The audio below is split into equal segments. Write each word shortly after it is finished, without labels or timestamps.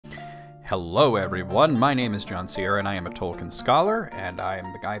Hello everyone, my name is John Sierra and I am a Tolkien scholar, and I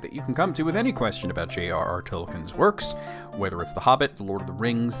am the guy that you can come to with any question about J.R.R. Tolkien's works, whether it's The Hobbit, The Lord of the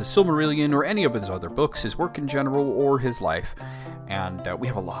Rings, The Silmarillion, or any of his other books, his work in general, or his life. And we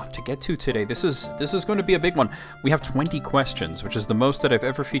have a lot to get to today. This is going to be a big one. We have 20 questions, which is the most that I've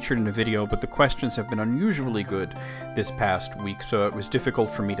ever featured in a video, but the questions have been unusually good this past week, so it was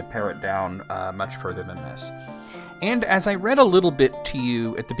difficult for me to pare it down much further than this. And as I read a little bit to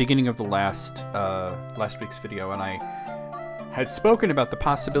you at the beginning of the last week's video, and I had spoken about the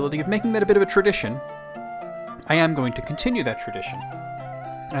possibility of making that a bit of a tradition, I am going to continue that tradition.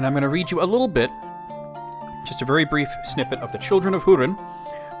 And I'm going to read you a little bit, just a very brief snippet of the Children of Hurin,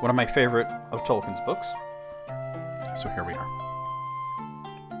 one of my favorite of Tolkien's books. So here we are.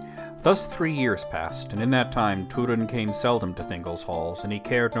 Thus 3 years passed, and in that time Turin came seldom to Thingol's halls, and he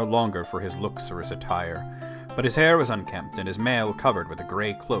cared no longer for his looks or his attire. But his hair was unkempt, and his mail covered with a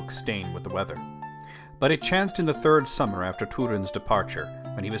grey cloak stained with the weather. But it chanced in the third summer after Turin's departure,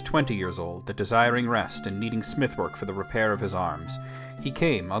 when he was 20 years old, that desiring rest and needing smithwork for the repair of his arms, he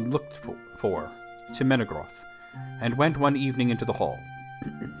came, unlooked for, to Menegroth, and went one evening into the hall.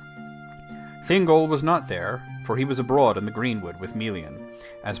 Thingol was not there, for he was abroad in the greenwood with Melian,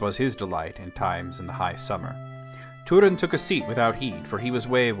 as was his delight in times in the high summer. Turin took a seat without heed, for he was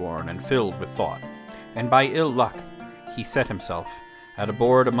wayworn and filled with thought. And by ill luck he set himself at a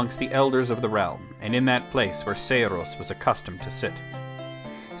board amongst the elders of the realm, and in that place where Seiros was accustomed to sit.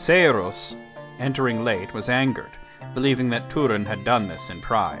 Seiros, entering late, was angered, believing that Turin had done this in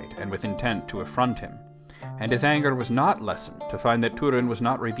pride, and with intent to affront him. And his anger was not lessened to find that Turin was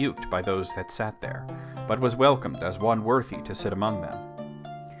not rebuked by those that sat there, but was welcomed as one worthy to sit among them.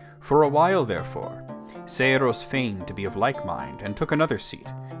 For a while, therefore, Seiros feigned to be of like mind, and took another seat,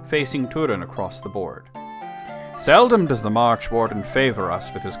 facing Turin across the board. "Seldom does the March Warden favor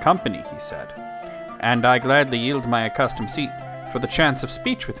us with his company," he said, "and I gladly yield my accustomed seat for the chance of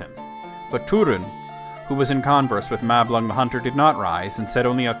speech with him." But Turin, who was in converse with Maglor the hunter, did not rise, and said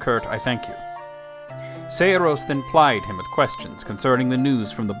only a curt, "I thank you." Seiros then plied him with questions concerning the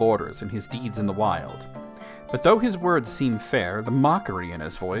news from the borders and his deeds in the wild. But though his words seemed fair, the mockery in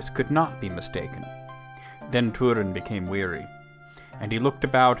his voice could not be mistaken. Then Turin became weary, and he looked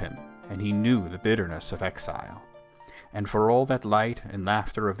about him, and he knew the bitterness of exile. And for all that light and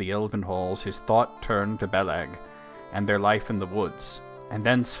laughter of the elven halls, his thought turned to Beleg, and their life in the woods, and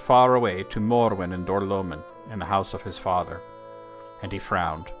thence far away to Morwen and Dorloman, in the house of his father. And he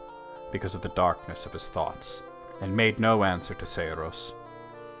frowned, because of the darkness of his thoughts, and made no answer to Seiros.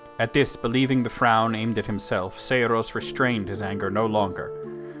 At this, believing the frown aimed at himself, Seiros restrained his anger no longer,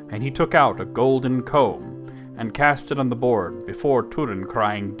 and he took out a golden comb, and cast it on the board before Turin,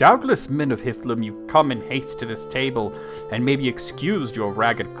 crying, "Doubtless, men of Hithlum, you come in haste to this table, and may be excused your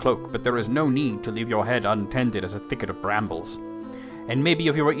ragged cloak, but there is no need to leave your head untended as a thicket of brambles. And maybe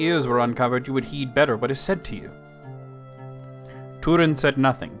if your ears were uncovered, you would heed better what is said to you." Turin said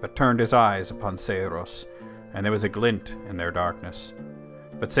nothing, but turned his eyes upon Seiros, and there was a glint in their darkness.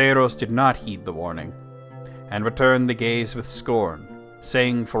 But Seiros did not heed the warning, and returned the gaze with scorn,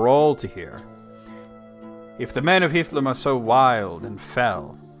 saying for all to hear, "If the men of Hithlum are so wild and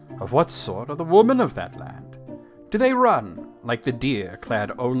fell, of what sort are the women of that land? Do they run, like the deer,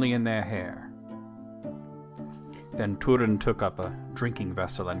 clad only in their hair?" Then Turin took up a drinking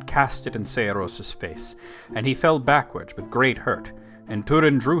vessel and cast it in Seiros' face, and he fell backward with great hurt, and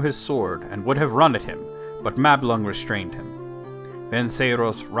Turin drew his sword and would have run at him, but Mablung restrained him. Then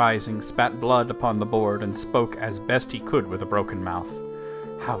Seiros, rising, spat blood upon the board, and spoke as best he could with a broken mouth.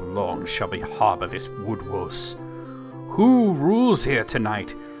 "How long shall we harbor this wood-wuss? Who rules here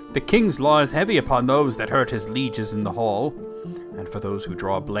tonight? The king's law is heavy upon those that hurt his lieges in the hall, and for those who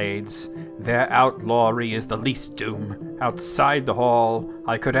draw blades, their outlawry is the least doom. Outside the hall,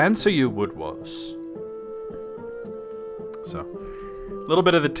 I could answer you, wood-wuss." So, a little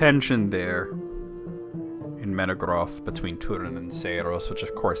bit of the tension there in Menegroth between Turin and Seiros, which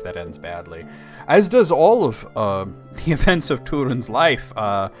of course that ends badly, as does all of the events of Turin's life.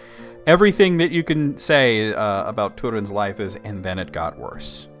 Everything that you can say about Turin's life is, and then it got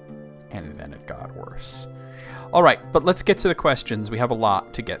worse. And then it got worse. All right, but let's get to the questions. We have a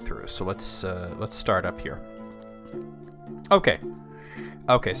lot to get through, so let's start up here.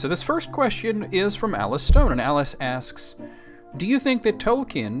 Okay, so this first question is from Alice Stone, and Alice asks, "Do you think that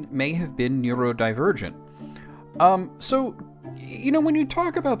Tolkien may have been neurodivergent?" So, you know, when you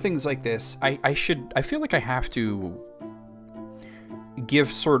talk about things like this, I feel like I have to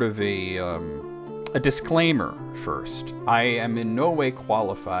give sort of a disclaimer first. I am in no way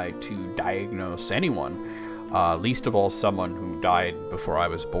qualified to diagnose anyone least of all someone who died before I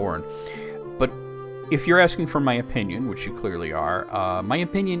was born. But if you're asking for my opinion, which you clearly are, my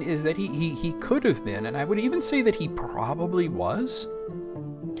opinion is that he could have been, and I would even say that he probably was.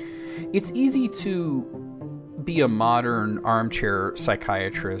 It's easy to be a modern armchair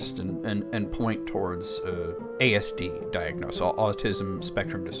psychiatrist and point towards ASD diagnosis, autism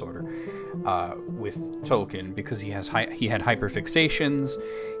spectrum disorder, with Tolkien, because he had hyperfixations,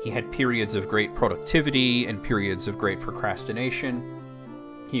 he had periods of great productivity and periods of great procrastination.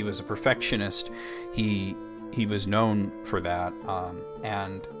 He was a perfectionist. He was known for that,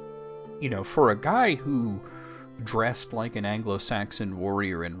 and you know, for a guy who dressed like an Anglo-Saxon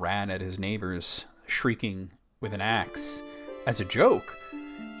warrior and ran at his neighbors shrieking with an axe as a joke,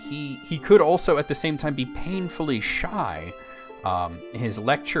 he could also at the same time be painfully shy. His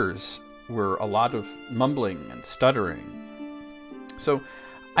lectures were a lot of mumbling and stuttering. So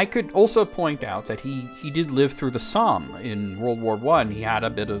I could also point out that he did live through the Somme in World War I. He had a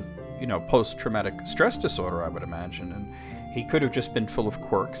bit of, you know, post-traumatic stress disorder, I would imagine, and he could have just been full of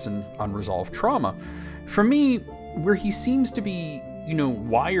quirks and unresolved trauma. For me, where he seems to be, you know,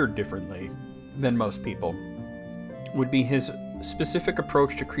 wired differently than most people would be his specific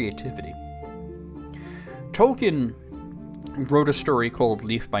approach to creativity. Tolkien wrote a story called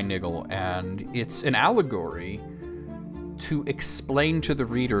Leaf by Niggle, and it's an allegory to explain to the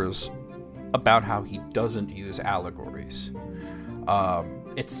readers about how he doesn't use allegories.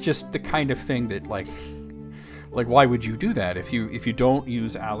 It's just the kind of thing that, like why would you do that? If you don't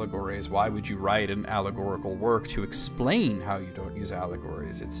use allegories, why would you write an allegorical work to explain how you don't use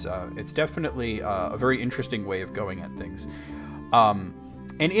allegories? It's definitely a very interesting way of going at things. And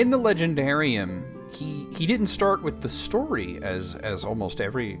in the Legendarium, he didn't start with the story as almost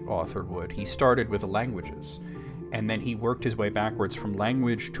every author would. He started with the languages, and then he worked his way backwards from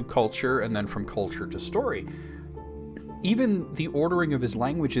language to culture, and then from culture to story. Even the ordering of his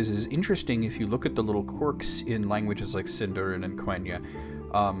languages is interesting if you look at the little quirks in languages like Sindarin and Quenya.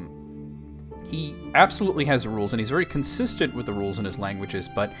 He absolutely has rules, and he's very consistent with the rules in his languages,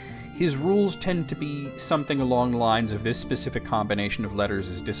 but his rules tend to be something along the lines of this specific combination of letters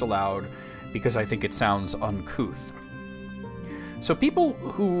is disallowed because I think it sounds uncouth. So people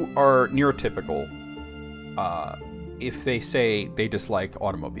who are neurotypical, if they say they dislike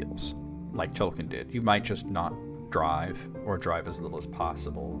automobiles, like Tolkien did, you might just not drive, or drive as little as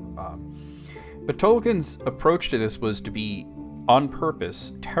possible. But Tolkien's approach to this was to be, on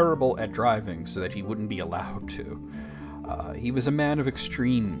purpose, terrible at driving so that he wouldn't be allowed to. He was a man of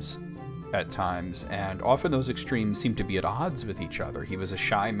extremes at times, and often those extremes seemed to be at odds with each other. He was a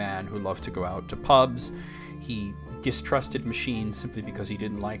shy man who loved to go out to pubs. He distrusted machines simply because he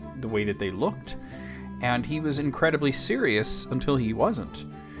didn't like the way that they looked. And he was incredibly serious until he wasn't.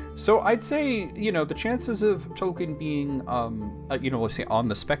 So I'd say, you know, the chances of Tolkien being, you know, let's say on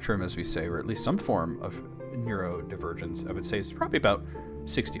the spectrum, as we say, or at least some form of neurodivergence, I would say it's probably about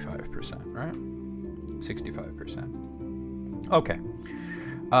 65%, right? 65%. Okay.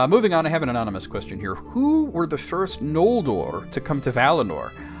 Moving on, I have an anonymous question here. Who were the first Noldor to come to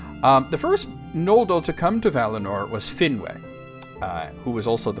Valinor? The first Noldor to come to Valinor was Finwë, who was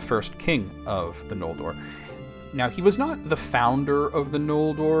also the first king of the Noldor. Now, he was not the founder of the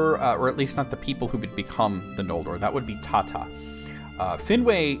Noldor, or at least not the people who would become the Noldor. That would be Tata.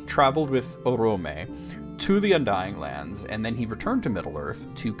 Finwë traveled with Orome to the Undying Lands, and then he returned to Middle-earth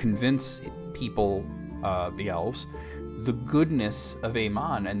to convince people, the elves, the goodness of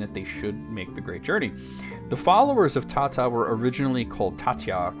Aemon and that they should make the great journey. The followers of Tata were originally called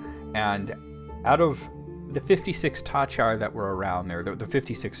Tatyar, and out of the 56 Tatyar that were around there, the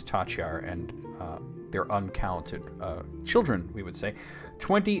 56 Tatyar and their uncounted children, we would say,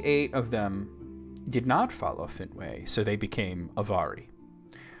 28 of them did not follow Finwë, so they became Avari.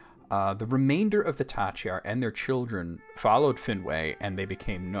 The remainder of the Tatyar and their children followed Finwë, and they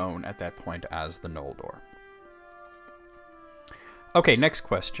became known at that point as the Noldor. Okay, next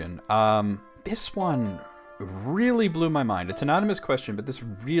question. This one really blew my mind. It's an anonymous question, but this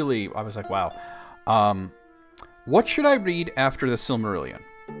really, I was like, wow. What should I read after the Silmarillion?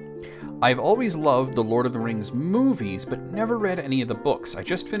 I've always loved the Lord of the Rings movies, but never read any of the books. I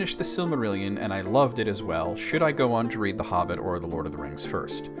just finished the Silmarillion, and I loved it as well. Should I go on to read The Hobbit or the Lord of the Rings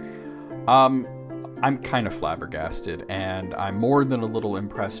first? I'm kind of flabbergasted, and I'm more than a little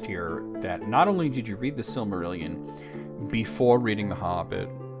impressed here that not only did you read the Silmarillion before reading The Hobbit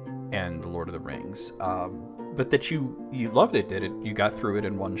and the Lord of the Rings, but that you loved it, did it? You got through it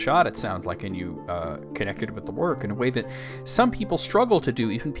in one shot, it sounds like, and you connected with the work in a way that some people struggle to do.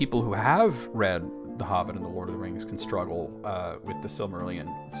 Even people who have read The Hobbit and The Lord of the Rings can struggle with the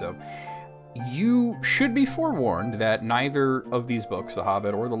Silmarillion. So you should be forewarned that neither of these books, The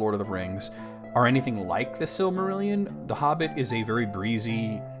Hobbit or The Lord of the Rings, are anything like the Silmarillion. The Hobbit is a very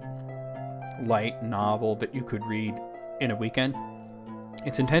breezy, light novel that you could read in a weekend.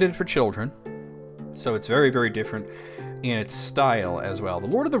 It's intended for children, so it's very, very different in its style as well. The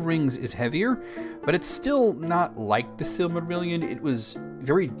Lord of the Rings is heavier, but it's still not like the Silmarillion. It was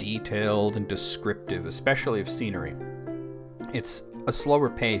very detailed and descriptive, especially of scenery. It's a slower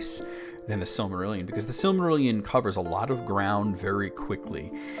pace than the Silmarillion, because the Silmarillion covers a lot of ground very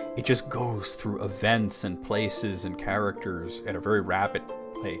quickly. It just goes through events and places and characters at a very rapid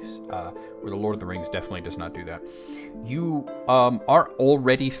pace, where the Lord of the Rings definitely does not do that. You are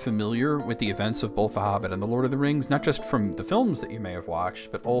already familiar with the events of both The Hobbit and The Lord of the Rings, not just from the films that you may have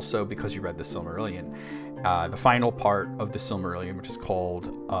watched, but also because you read the Silmarillion. The final part of the Silmarillion, which is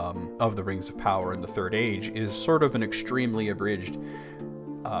called Of the Rings of Power in the Third Age, is sort of an extremely abridged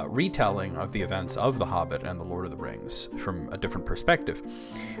retelling of the events of The Hobbit and The Lord of the Rings from a different perspective.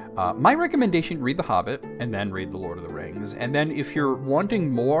 My recommendation, read The Hobbit and then read The Lord of the Rings. And then if you're wanting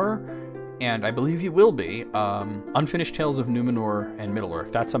more, and I believe you will be, Unfinished Tales of Numenor and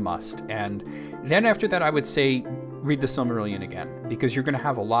Middle-earth, that's a must. And then after that, I would say read the Silmarillion again, because you're going to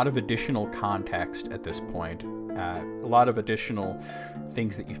have a lot of additional context at this point, a lot of additional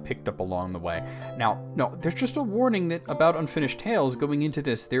things that you've picked up along the way. Now, no, there's just a warning that about Unfinished Tales going into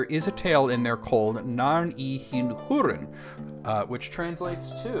this. There is a tale in there called Children of Hurin, which translates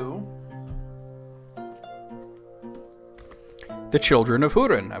to The Children of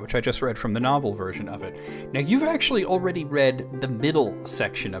Hurin, which I just read from the novel version of it. Now, you've actually already read the middle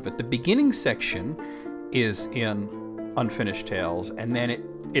section of it. The beginning section is in Unfinished Tales, and then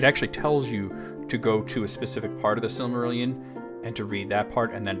it actually tells you to go to a specific part of the Silmarillion and to read that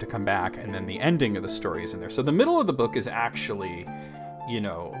part, and then to come back, and then the ending of the story is in there. So the middle of the book is actually,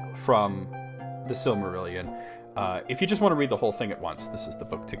 from the Silmarillion. If you just want to read the whole thing at once, this is the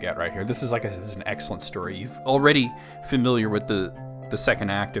book to get right here. This is, like I said, this is an excellent story. You're already familiar with the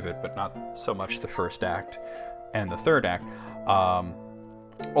second act of it, but not so much the first act and the third act.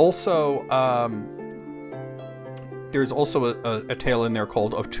 There's also a tale in there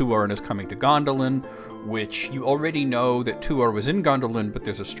called Of Tuaran is Coming to Gondolin, which you already know that Tuar was in Gondolin, but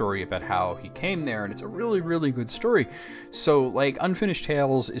there's a story about how he came there, and it's a really, really good story. So, like, Unfinished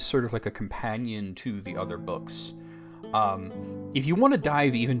Tales is sort of like a companion to the other books. If you want to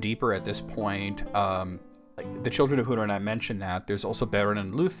dive even deeper at this point, the Children of Hurin, I mentioned that. There's also Beren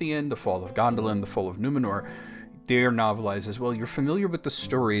and Luthien, The Fall of Gondolin, The Fall of Numenor. They're novelized as well. You're familiar with the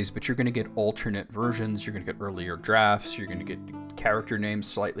stories, but you're going to get alternate versions. You're going to get earlier drafts. You're going to get character names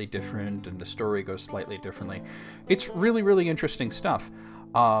slightly different, and the story goes slightly differently. It's really, really interesting stuff.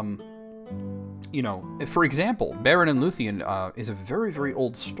 For example, Beren and Luthien is a very, very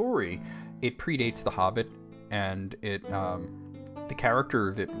old story. It predates The Hobbit, and the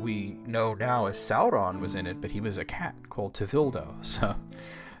character that we know now as Sauron was in it, but he was a cat called Tevildo. So,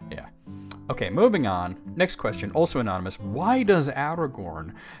 yeah. Okay, moving on. Next question, also anonymous. Why does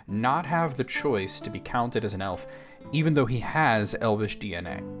Aragorn not have the choice to be counted as an elf, even though he has elvish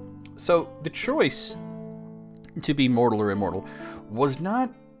DNA? So, the choice to be mortal or immortal was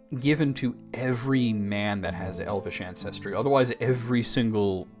not given to every man that has elvish ancestry. Otherwise, every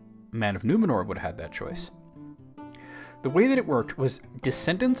single man of Numenor would have had that choice. The way that it worked was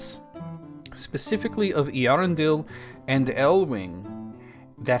descendants, specifically of Earendil and Elwing,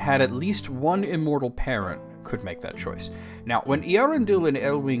 that had at least one immortal parent could make that choice. Now, when Earendil and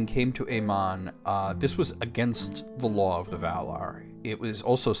Elwing came to Aemon, this was against the law of the Valar. It was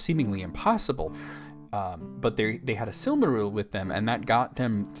also seemingly impossible, but they had a Silmaril with them, and that got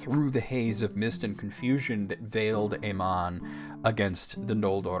them through the haze of mist and confusion that veiled Aemon against the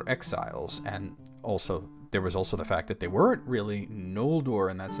Noldor exiles. And also, there was also the fact that they weren't really Noldor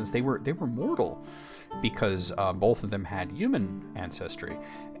in that sense. They were mortal, because both of them had human ancestry.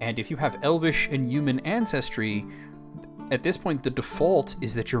 And if you have elvish and human ancestry, at this point the default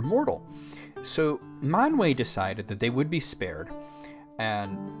is that you're mortal. So Manwë decided that they would be spared,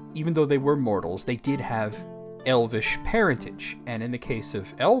 and even though they were mortals, they did have elvish parentage. And in the case of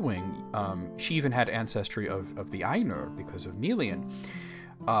Elwing, she even had ancestry of the Ainur because of Melian.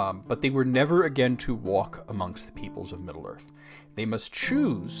 But they were never again to walk amongst the peoples of Middle-earth. They must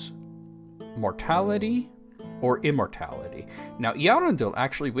choose mortality or immortality. Now, Earendil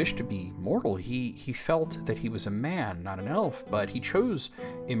actually wished to be mortal. He felt that he was a man, not an elf, but he chose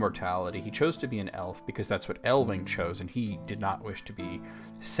immortality. He chose to be an elf because that's what Elwing chose, and he did not wish to be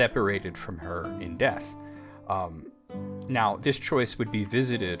separated from her in death. Now, this choice would be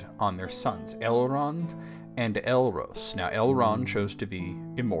visited on their sons, Elrond and Elros. Now, Elrond chose to be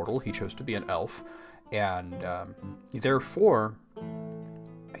immortal. He chose to be an elf. And therefore,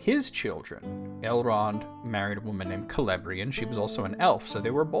 his children, Elrond married a woman named Celebrian. She was also an elf. So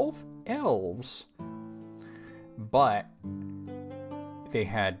they were both elves. But they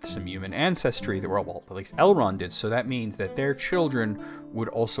had some human ancestry that were, well, at least Elrond did. So that means that their children would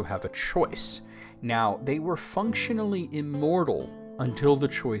also have a choice. Now, they were functionally immortal until the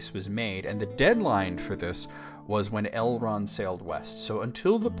choice was made, and the deadline for this was when Elrond sailed west. So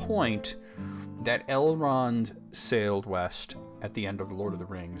until the point that Elrond sailed west at the end of The Lord of the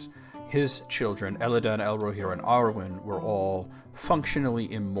Rings, his children, Elladan, Elrohir, and Arwen, were all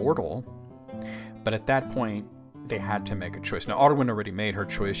functionally immortal, but at that point, they had to make a choice. Now, Arwen already made her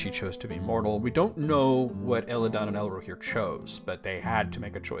choice. She chose to be mortal. We don't know what Elladan and Elrohir chose, but they had to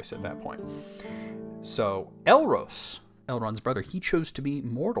make a choice at that point. So Elros, Elrond's brother, he chose to be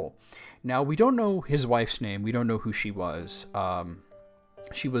mortal. Now, we don't know his wife's name. We don't know who she was.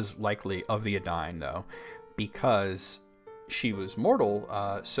 She was likely of the Edain, though, because she was mortal.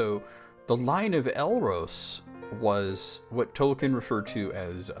 So the line of Elros was what Tolkien referred to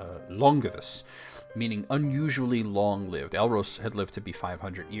as longevous, meaning unusually long-lived. Elros had lived to be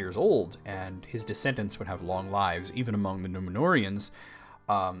 500 years old, and his descendants would have long lives, even among the Númenóreans.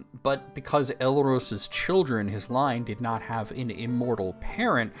 But because Elros's children, his line, did not have an immortal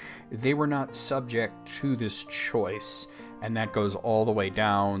parent, they were not subject to this choice. And that goes all the way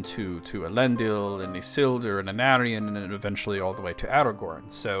down to Earendil and Isildur and Anarion, and then eventually all the way to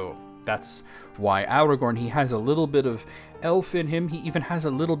Aragorn. So that's why Aragorn, he has a little bit of elf in him. He even has a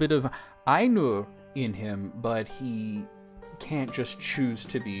little bit of Ainur in him, but he can't just choose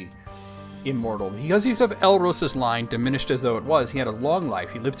to be immortal. Because he's of Elros's line, diminished as though it was, he had a long life.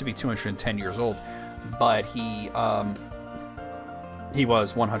 He lived to be 210 years old, but he was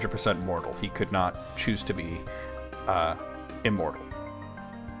 100% mortal. He could not choose to be immortal.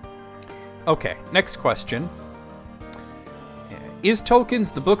 Okay, next question. Is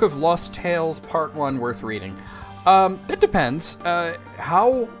Tolkien's The Book of Lost Tales Part 1 worth reading? It depends.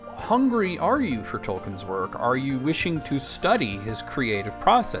 How hungry are you for Tolkien's work? Are you wishing to study his creative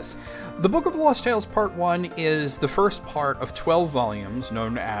process? The Book of Lost Tales Part 1 is the first part of 12 volumes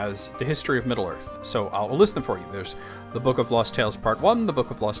known as The History of Middle-earth. So I'll list them for you. There's The Book of Lost Tales Part 1, The Book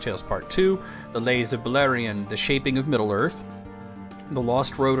of Lost Tales Part 2, The Lays of Beleriand, The Shaping of Middle-earth, The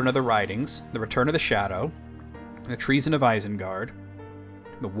Lost Road and Other Writings, The Return of the Shadow, The Treason of Isengard,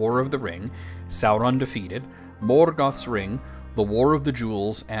 The War of the Ring, Sauron Defeated, Morgoth's Ring, The War of the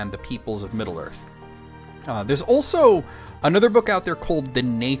Jewels, and The Peoples of Middle-earth. There's also another book out there called The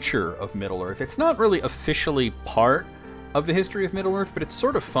Nature of Middle-earth. It's not really officially part of the history of Middle-earth, but it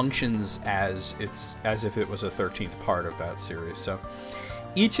sort of functions as if it was a 13th part of that series. So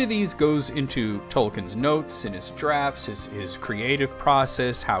each of these goes into Tolkien's notes and his drafts, his creative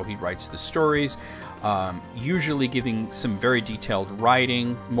process, how he writes the stories, usually giving some very detailed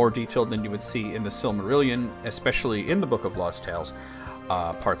writing, more detailed than you would see in the Silmarillion, especially in the Book of Lost Tales,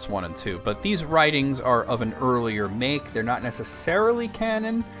 parts 1 and 2. But these writings are of an earlier make. They're not necessarily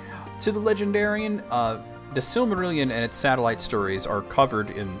canon to the Legendarian. The Silmarillion and its satellite stories are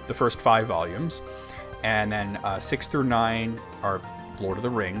covered in the first 5 volumes, and then 6 through 9 are Lord of the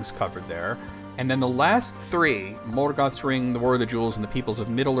Rings covered there. And then the last 3, Morgoth's Ring, The War of the Jewels, and The Peoples of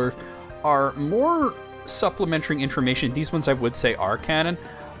Middle-earth, are more supplementary information. These ones I would say are canon.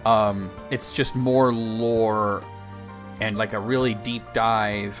 It's just more lore and like a really deep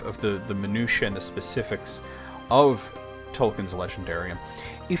dive of the minutiae and the specifics of Tolkien's Legendarium.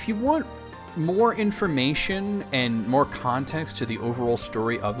 If you want more information and more context to the overall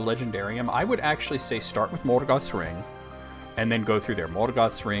story of the Legendarium, I would actually say start with Morgoth's Ring and then go through there.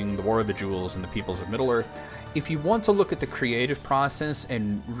 Morgoth's Ring, The War of the Jewels, and The Peoples of Middle-earth. If you want to look at the creative process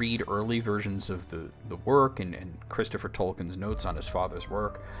and read early versions of the work and Christopher Tolkien's notes on his father's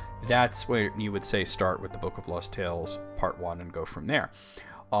work, that's where you would say start with the Book of Lost Tales Part 1 and go from there.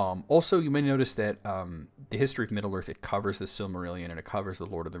 Also, you may notice that the History of Middle-earth, it covers the Silmarillion and it covers the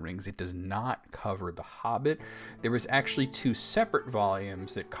Lord of the Rings. It does not cover the Hobbit. There was actually 2 separate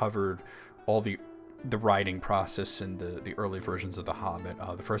volumes that covered all the writing process and the early versions of The Hobbit.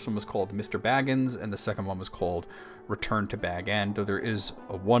 The first one was called Mr. Baggins, and the second one was called Return to Bag End, though there is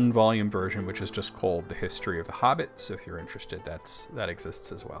a 1-volume version which is just called The History of the Hobbit, so if you're interested, that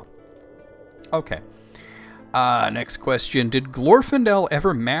exists as well. Okay. Next question. Did Glorfindel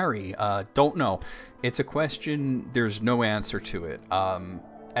ever marry? Don't know. It's a question, there's no answer to it.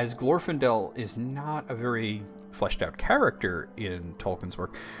 As Glorfindel is not a very fleshed out character in Tolkien's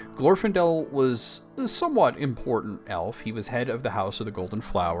work, Glorfindel was a somewhat important elf. He was head of the House of the Golden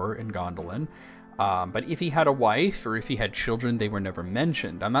Flower in Gondolin. But if he had a wife or if he had children, they were never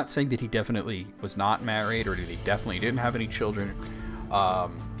mentioned. I'm not saying that he definitely was not married or that he definitely didn't have any children.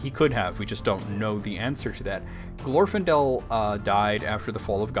 He could have. We just don't know the answer to that. Glorfindel died after the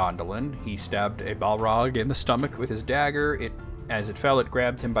fall of Gondolin. He stabbed a Balrog in the stomach with his dagger. As it fell, it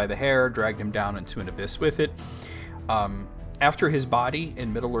grabbed him by the hair, dragged him down into an abyss with it. After his body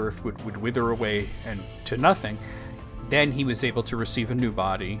in Middle-earth would wither away and to nothing, then he was able to receive a new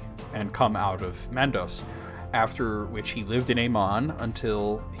body and come out of Mandos, after which he lived in Aemon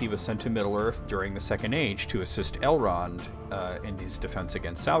until he was sent to Middle-earth during the Second Age to assist Elrond in his defense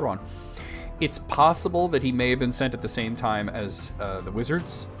against Sauron. It's possible that he may have been sent at the same time as the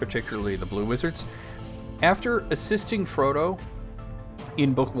wizards, particularly the Blue Wizards. After assisting Frodo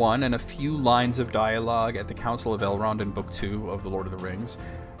in Book 1 and a few lines of dialogue at the Council of Elrond in Book 2 of The Lord of the Rings,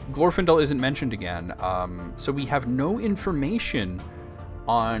 Glorfindel isn't mentioned again, so we have no information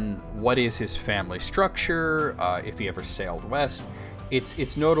on what is his family structure, if he ever sailed west.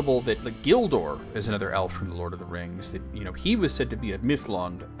 It's notable that Gildor is another elf from The Lord of the Rings, that, you know, he was said to be at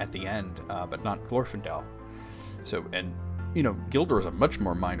Mithlond at the end, but not Glorfindel. So, and, you know, Gildor is a much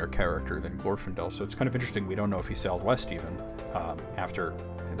more minor character than Glorfindel, so it's kind of interesting we don't know if he sailed west even, after,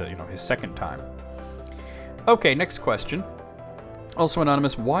 his second time. Okay, next question. Also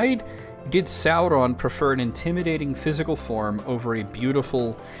anonymous, why did Sauron prefer an intimidating physical form over a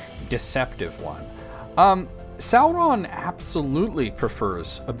beautiful, deceptive one? Sauron absolutely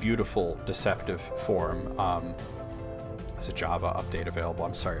prefers a beautiful, deceptive form. There's a Java update available,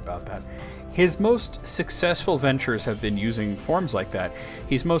 I'm sorry about that. His most successful ventures have been using forms like that.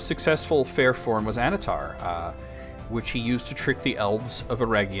 His most successful fair form was Anatar, which he used to trick the elves of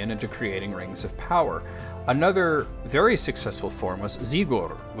Eregion into creating rings of power. Another very successful form was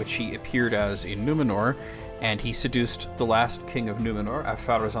Zigor, which he appeared as in Numenor, and he seduced the last king of Numenor,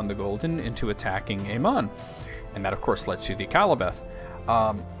 Afarazon the Golden, into attacking Aemon. And that, of course, led to the Calabeth.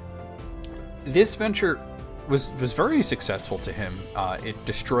 This venture was very successful to him. It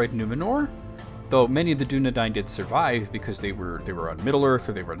destroyed Numenor, though many of the Dunedain did survive because they were on Middle-earth,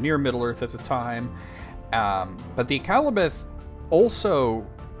 or they were near Middle-earth at the time. But the Calabeth also,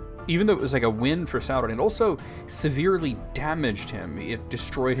 even though it was like a win for Sauron, it also severely damaged him. It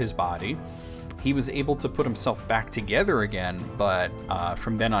destroyed his body. He was able to put himself back together again, but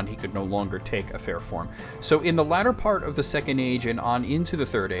from then on he could no longer take a fair form. So in the latter part of the Second Age and on into the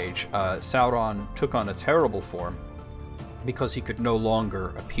Third Age, Sauron took on a terrible form because he could no longer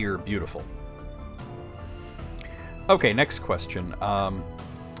appear beautiful. Okay, next question.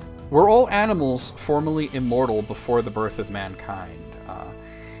 Were all animals formerly immortal before the birth of mankind?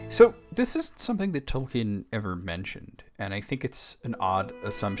 So this isn't something that Tolkien ever mentioned, and I think it's an odd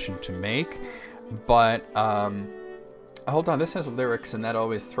assumption to make, but hold on, this has lyrics and that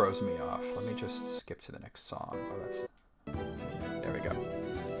always throws me off. Let me just skip to the next song. There we go.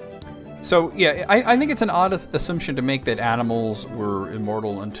 So yeah, I think it's an odd assumption to make that animals were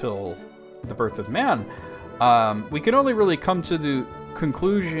immortal until the birth of man. We can only really come to the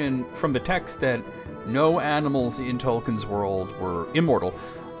conclusion from the text that no animals in Tolkien's world were immortal.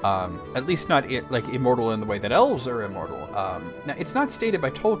 At least not immortal in the way that elves are immortal. Now, it's not stated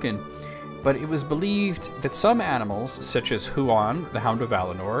by Tolkien, but it was believed that some animals, such as Huan, the Hound of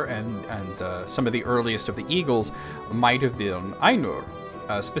Valinor, and some of the earliest of the eagles, might have been Ainur,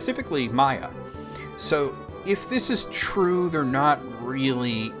 specifically Maya. So, if this is true, they're not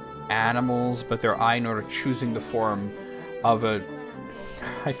really animals, but they're Ainur choosing the form of a...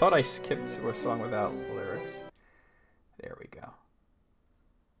 I thought I skipped to a song without lyrics. There we go.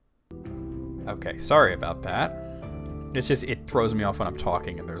 Okay, sorry about that. It's just, it throws me off when I'm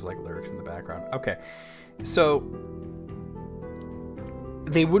talking and there's like lyrics in the background. Okay, so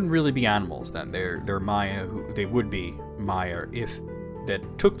they wouldn't really be animals then. They're Maya, they would be Maya if that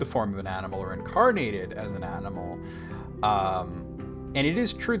took the form of an animal or incarnated as an animal. And it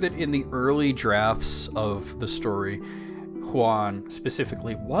is true that in the early drafts of the story, Huan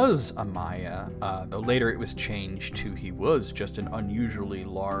specifically was a Maya, though later it was changed to he was just an unusually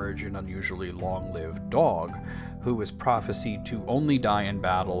large and unusually long-lived dog who was prophesied to only die in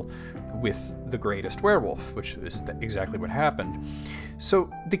battle with the greatest werewolf, which is exactly what happened. So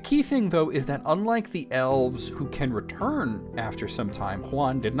the key thing, though, is that unlike the elves who can return after some time,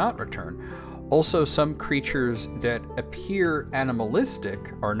 Huan did not return. Also, some creatures that appear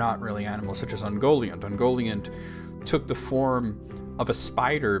animalistic are not really animals, such as Ungoliant. Ungoliant took the form of a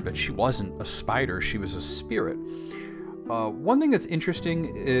spider, but she wasn't a spider, she was a spirit. One thing that's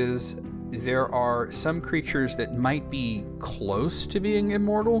interesting is there are some creatures that might be close to being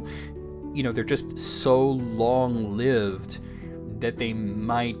immortal. You know, they're just so long-lived that they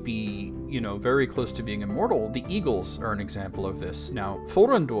might be, very close to being immortal, the eagles are an example of this. Now,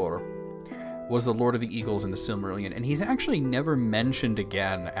 Earendil was the Lord of the Eagles in the Silmarillion, and he's actually never mentioned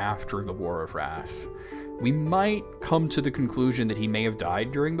again after the War of Wrath. We might come to the conclusion that he may have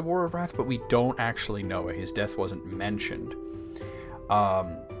died during the War of Wrath, but we don't actually know it. His death wasn't mentioned.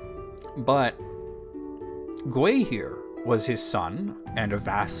 But Gwaihir was his son and a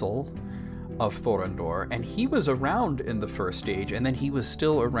vassal of Earendil, and he was around in the First Age, and then he was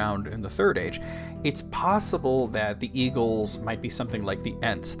still around in the Third Age. It's possible that the eagles might be something like the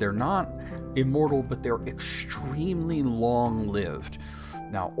Ents. They're not immortal, but they're extremely long-lived.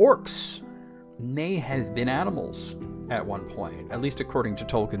 Now, orcs may have been animals at one point, at least according to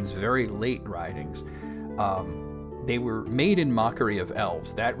Tolkien's very late writings. They were made in mockery of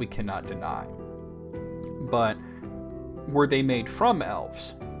elves, that we cannot deny. But were they made from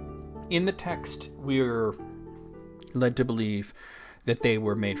elves? In the text, we're led to believe that they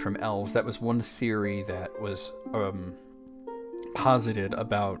were made from elves. That was one theory that was posited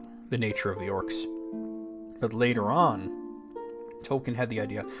about the nature of the orcs. But later on, Tolkien had the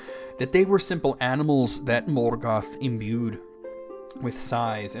idea that they were simple animals that Morgoth imbued with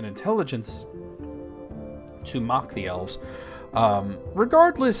size and intelligence to mock the elves.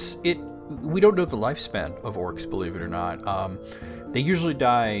 Regardless, we don't know the lifespan of orcs, believe it or not. They usually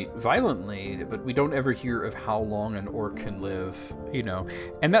die violently, but we don't ever hear of how long an orc can live,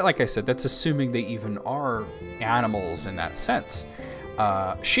 And that, like I said, that's assuming they even are animals in that sense.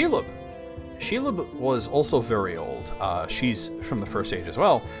 Shelob was also very old. She's from the First Age as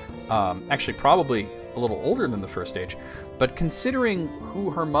well. Actually, probably a little older than the First Age. But considering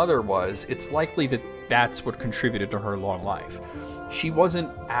who her mother was, it's likely that that's what contributed to her long life. She wasn't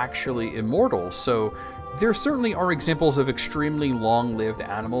actually immortal, so there certainly are examples of extremely long-lived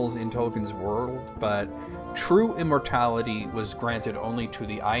animals in Tolkien's world, but true immortality was granted only to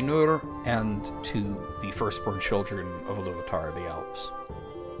the Ainur and to the firstborn children of Iluvatar, the elves.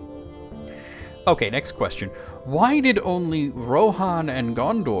 Okay, next question. Why did only Rohan and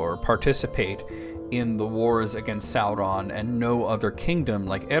Gondor participate in the wars against Sauron and no other kingdom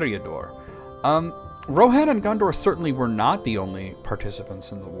like Eredor? Rohan and Gondor certainly were not the only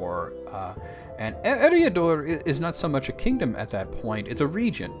participants in the war, and Eredor is not so much a kingdom at that point, it's a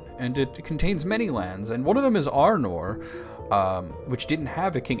region, and it contains many lands, and one of them is Arnor, which didn't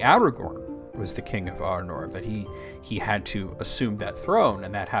have a king. Aragorn was the king of Arnor, but he had to assume that throne,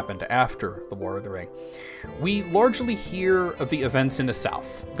 and that happened after the War of the Ring. We largely hear of the events in the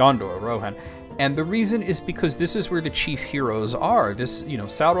south, Gondor, Rohan, and the reason is because this is where the chief heroes are.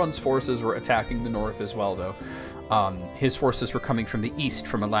 Sauron's forces were attacking the north as well, though. His forces were coming from the east,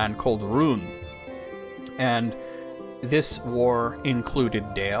 from a land called Rhûn. And this war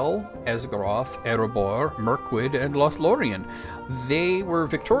included Dale, Esgaroth, Erebor, Mirkwood, and Lothlorien. They were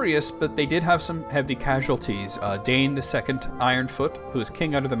victorious, but they did have some heavy casualties. Dane II Ironfoot, who was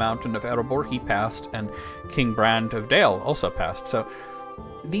king under the mountain of Erebor, he passed, and King Brand of Dale also passed. So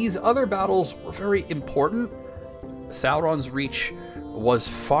these other battles were very important. Sauron's reach was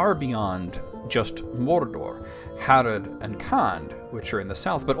far beyond just Mordor, Harad, and Khand, which are in the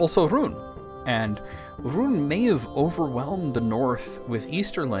south, but also Rhûn. And Rhûn may have overwhelmed the north with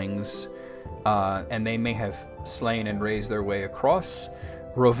Easterlings, and they may have slain and razed their way across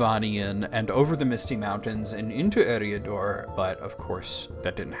Rhovanion and over the Misty Mountains and into Eredor, but of course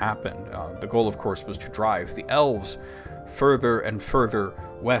that didn't happen. The goal, of course, was to drive the elves further and further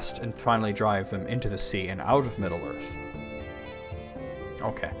west and finally drive them into the sea and out of Middle-earth.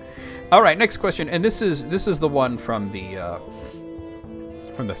 Okay. All right, next question, and this is the one from the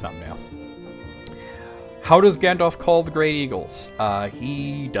thumbnail. How does Gandalf call the Great Eagles?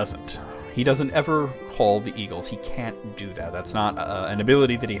 He doesn't. He doesn't ever call the eagles. He can't do that. That's not an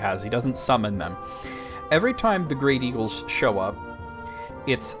ability that he has. He doesn't summon them. Every time the Great Eagles show up,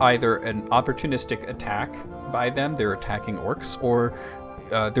 it's either an opportunistic attack by them, they're attacking orcs, or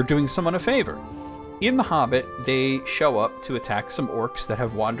they're doing someone a favor. In The Hobbit, they show up to attack some orcs that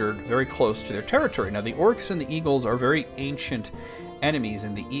have wandered very close to their territory. Now, the orcs and the eagles are very ancient enemies,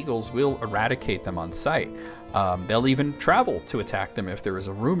 and the eagles will eradicate them on sight. They'll even travel to attack them if there is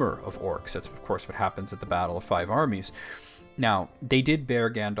a rumor of orcs. That's, of course, what happens at the Battle of Five Armies. Now, they did bear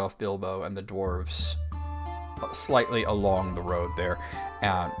Gandalf, Bilbo, and the dwarves slightly along the road there.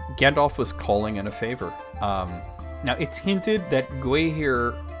 Gandalf was calling in a favor. Now, it's hinted that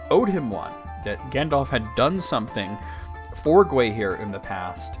Gwaihir owed him one, that Gandalf had done something for Gwaihir in the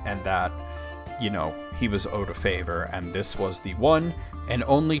past, and that, he was owed a favor, and this was the one and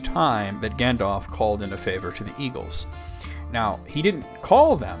only time that Gandalf called in a favor to the eagles. Now, he didn't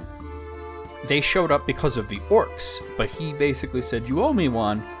call them they showed up because of the orcs, but he basically said, "You owe me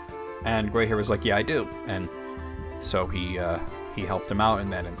one," and Greyhair was like, "Yeah, I do," and so he helped him out in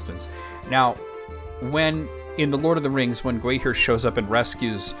that instance. Now, when in The Lord of the Rings, when Greyhair shows up and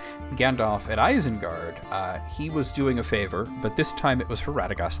rescues Gandalf at Isengard, he was doing a favor, but this time it was for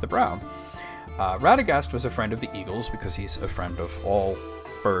Radagast the Brown. Radagast was a friend of the eagles because he's a friend of all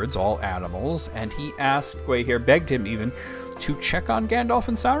birds, all animals, and he asked Greyhair, begged him even, to check on Gandalf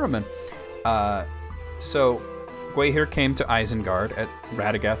and Saruman. So Greyhair came to Isengard at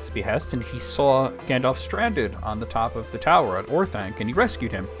Radagast's behest, and he saw Gandalf stranded on the top of the tower at Orthanc, and he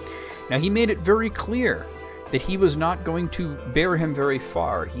rescued him. Now, he made it very clear that he was not going to bear him very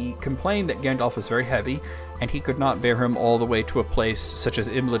far. He complained that Gandalf was very heavy, and he could not bear him all the way to a place such as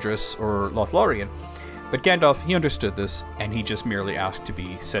Imladris or Lothlorien. But Gandalf, he understood this, and he just merely asked to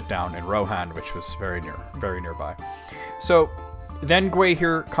be set down in Rohan, which was very nearby. So then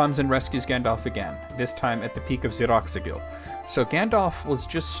Greyhair comes and rescues Gandalf again, this time at the peak of Ziroxagil. So Gandalf was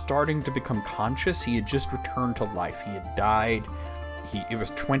just starting to become conscious. He had just returned to life. He had died. It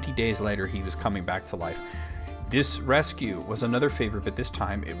was 20 days later he was coming back to life. This rescue was another favor, but this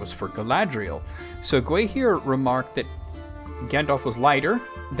time it was for Galadriel. So Greyhair remarked that Gandalf was lighter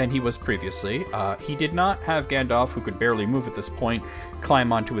than he was previously. He did not have Gandalf, who could barely move at this point,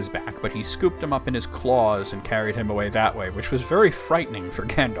 climb onto his back, but he scooped him up in his claws and carried him away that way, which was very frightening for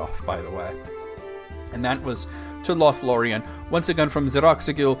Gandalf, by the way. And that was to Lothlorien. Once again, from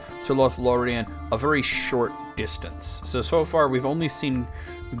Ziroxagil to Lothlorien, a very short distance. So far we've only seen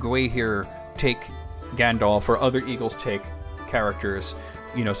Greyhair take Gandalf, or other eagles take characters,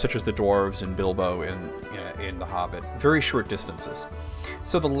 such as the dwarves and Bilbo in The Hobbit. Very short distances.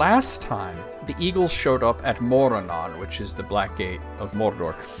 So the last time the eagles showed up at Morannon, which is the Black Gate of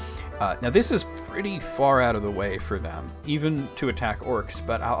Mordor. Now this is pretty far out of the way for them, even to attack orcs,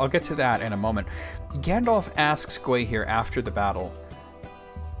 but I'll get to that in a moment. Gandalf asks Greyhair after the battle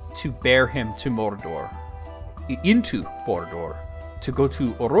to bear him to Mordor, into Mordor, to go to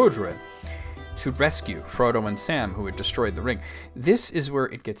Orodruin, to rescue Frodo and Sam, who had destroyed the ring. This is where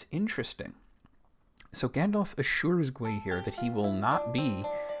it gets interesting. So Gandalf assures Greyhair that he will not be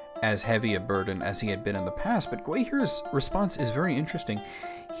as heavy a burden as he had been in the past, but Greyhair's response is very interesting.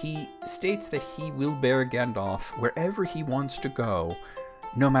 He states that he will bear Gandalf wherever he wants to go,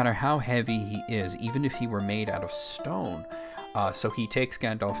 no matter how heavy he is, even if he were made out of stone. So he takes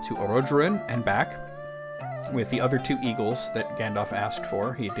Gandalf to Orodruin and back, with the other 2 eagles that Gandalf asked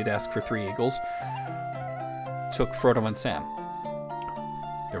for. He did ask for 3 eagles. Took Frodo and Sam.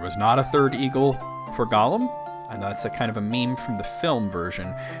 There was not a 3rd eagle for Gollum, and that's a kind of a meme from the film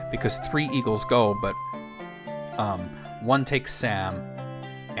version, because 3 eagles go, but one takes Sam,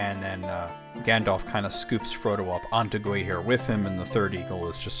 and then Gandalf kind of scoops Frodo up onto Greyhair with him, and the 3rd eagle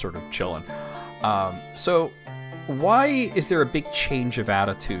is just sort of chilling. So why is there a big change of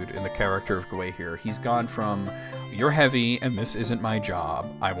attitude in the character of Greyhair? He's gone from, "You're heavy and this isn't my job,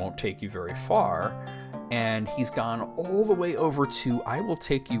 I won't take you very far," and he's gone all the way over to, "I will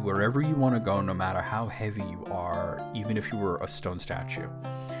take you wherever you want to go, no matter how heavy you are, even if you were a stone statue."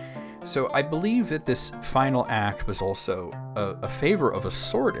 So I believe that this final act was also a favor of a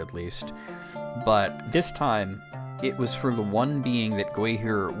sort, at least, but this time it was for the one being that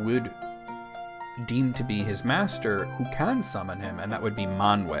Greyhair would deemed to be his master, who can summon him, and that would be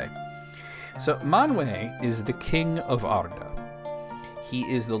Manwë. So Manwë is the king of Arda. He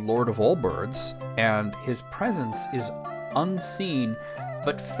is the lord of all birds, and his presence is unseen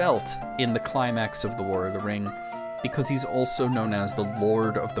but felt in the climax of the War of the Ring, because he's also known as the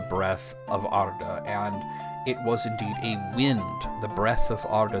Lord of the Breath of Arda, and it was indeed a wind, the breath of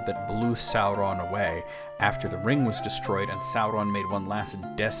Arda, that blew Sauron away after the ring was destroyed and Sauron made one last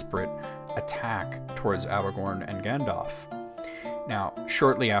desperate attack towards Aragorn and Gandalf. Now,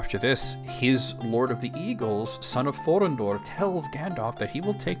 shortly after this, his Lord of the Eagles, son of Thorondor, tells Gandalf that he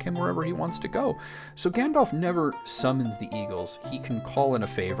will take him wherever he wants to go. So Gandalf never summons the eagles. He can call in a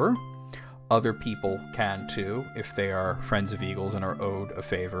favor. Other people can too, if they are friends of eagles and are owed a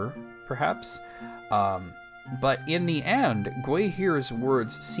favor, perhaps. But in the end, Greyhair's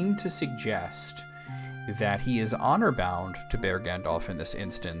words seem to suggest that he is honor-bound to bear Gandalf in this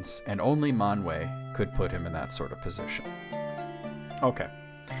instance, and only Manwë could put him in that sort of position. Okay.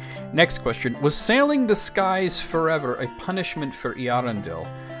 Next question. Was sailing the skies forever a punishment for Earendil?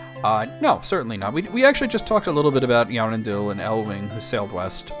 No, certainly not. We actually just talked a little bit about Earendil and Elwing, who sailed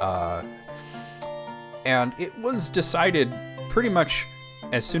west, and it was decided pretty much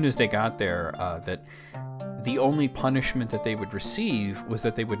as soon as they got there that the only punishment that they would receive was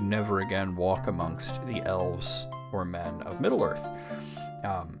that they would never again walk amongst the elves or men of Middle-earth.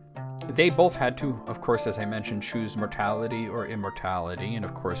 they both had to, of course, as I mentioned, choose mortality or immortality. And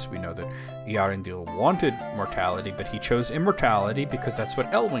of course, we know that Earendil wanted mortality, but he chose immortality because that's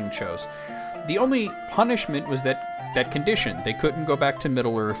what Elwing chose. The only punishment was that condition. They couldn't go back to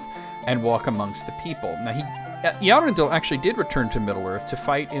Middle-earth and walk amongst the people. Now, Earendil actually did return to Middle-earth to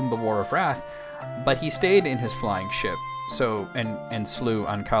fight in the War of Wrath, but he stayed in his flying ship and slew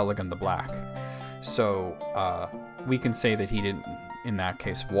Ancalagan the Black. So we can say that he didn't, in that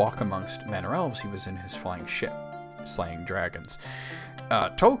case, walk amongst men or elves. He was in his flying ship, slaying dragons.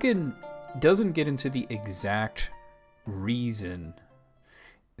 Tolkien doesn't get into the exact reason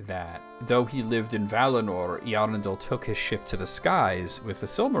that, though he lived in Valinor, Earendil took his ship to the skies with the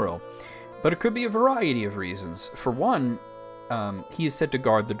Silmaril. But it could be a variety of reasons. For one, he is said to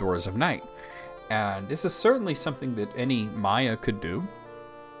guard the doors of night. And this is certainly something that any Maya could do.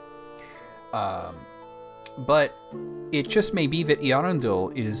 But it just may be that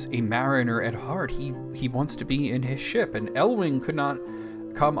Earendil is a mariner at heart. He wants to be in his ship. And Elwing could not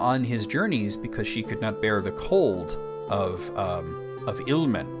come on his journeys because she could not bear the cold of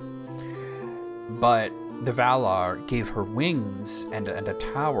Ilmen. But the Valar gave her wings and a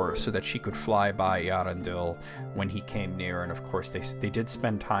tower so that she could fly by Earendil when he came near. And of course, they did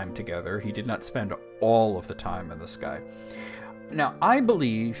spend time together. He did not spend all of the time in the sky. Now, I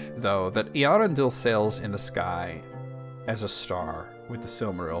believe, though, that Earendil sails in the sky as a star with the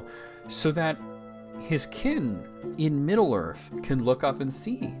Silmaril so that his kin in Middle-earth can look up and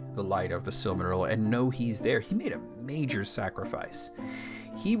see the light of the Silmaril and know he's there. He made a major sacrifice.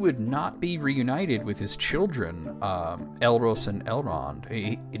 He would not be reunited with his children, Elros and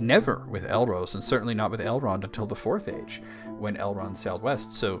Elrond. Never with Elros, and certainly not with Elrond until the Fourth Age, when Elrond sailed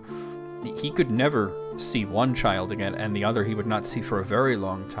west. So he could never see one child again, and the other he would not see for a very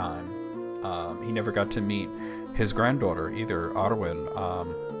long time. He never got to meet his granddaughter either, Arwen.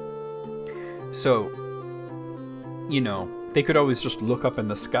 So, you know, they could always just look up in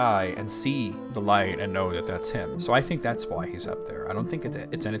the sky and see the light and know that that's him. So I think that's why he's up there. I don't think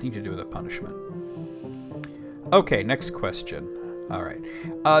it's anything to do with a punishment. Okay, next question. All right.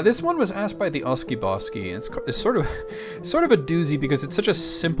 This one was asked by the Oski Boski. It's sort of a doozy because it's such a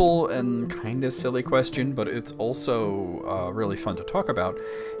simple and kind of silly question, but it's also really fun to talk about.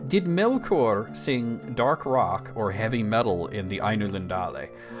 Did Melkor sing dark rock or heavy metal in the Ainulindale?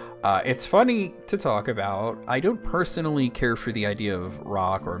 It's funny to talk about. I don't personally care for the idea of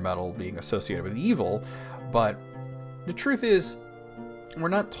rock or metal being associated with evil, but the truth is, we're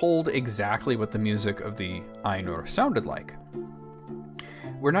not told exactly what the music of the Ainur sounded like.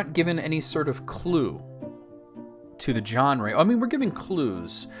 We're not given any sort of clue to the genre. I mean, we're given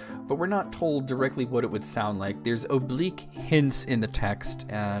clues, but we're not told directly what it would sound like. There's oblique hints in the text,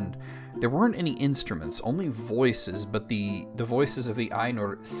 and there weren't any instruments, only voices, but the voices of the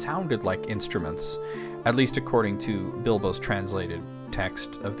Ainur sounded like instruments, at least according to Bilbo's translated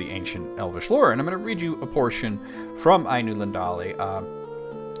text of the ancient Elvish lore. And I'm going to read you a portion from Ainulindale.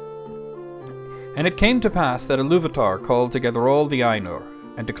 And it came to pass that Ilúvatar called together all the Ainur,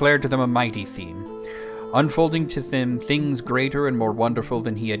 and declared to them a mighty theme, unfolding to them things greater and more wonderful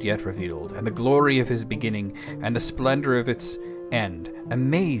than he had yet revealed, and the glory of his beginning, and the splendor of its end,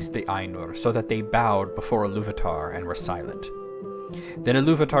 amazed the Ainur, so that they bowed before Ilúvatar and were silent. Then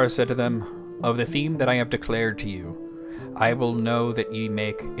Ilúvatar said to them, Of the theme that I have declared to you, I will know that ye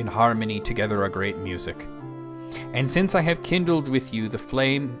make in harmony together a great music. And since I have kindled with you the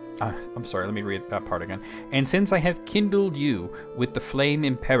flame... I'm sorry, let me read that part again. And since I have kindled you with the flame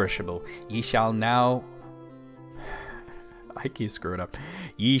imperishable, ye shall now... I keep screwing up.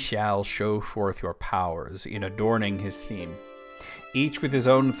 Ye shall show forth your powers in adorning his theme, each with his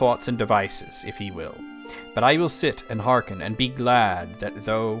own thoughts and devices, if he will. But I will sit and hearken and be glad that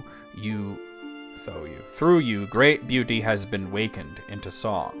through you, great beauty has been wakened into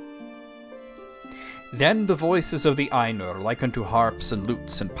song. Then the voices of the Ainur, like unto harps and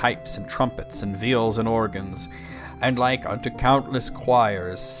lutes and pipes and trumpets and viols and organs, and like unto countless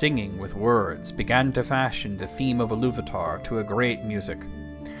choirs singing with words, began to fashion the theme of Ilúvatar to a great music.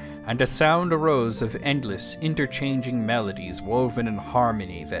 And a sound arose of endless, interchanging melodies woven in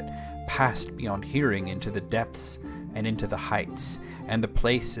harmony that passed beyond hearing into the depths and into the heights, and the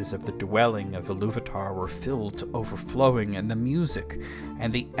places of the dwelling of Ilúvatar were filled to overflowing, and the music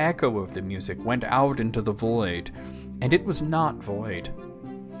and the echo of the music went out into the void, and it was not void.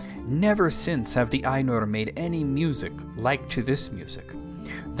 Never since have the Ainur made any music like to this music,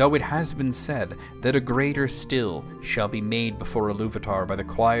 though it has been said that a greater still shall be made before Ilúvatar by the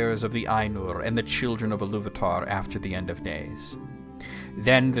choirs of the Ainur and the children of Ilúvatar after the end of days.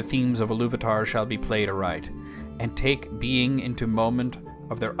 Then the themes of Ilúvatar shall be played aright, and take being into moment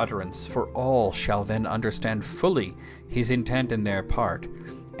of their utterance, for all shall then understand fully his intent in their part,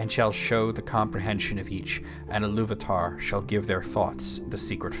 and shall show the comprehension of each, and Ilúvatar shall give their thoughts the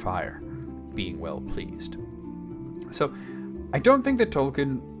secret fire, being well pleased. So, I don't think that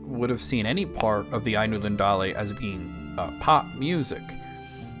Tolkien would have seen any part of the Ainulindalë as being pop music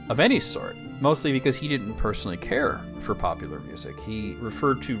of any sort, mostly because he didn't personally care for popular music. He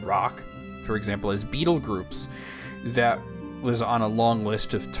referred to rock, for example, as Beatle groups. That was on a long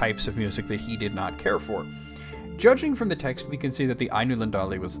list of types of music that he did not care for. Judging from the text, we can see that the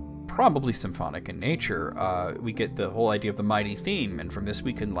Ainulindalë was probably symphonic in nature. We get the whole idea of the mighty theme, and from this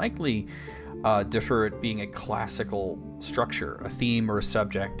we can likely defer it being a classical structure. A theme or a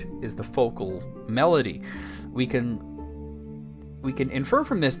subject is the focal melody. We can infer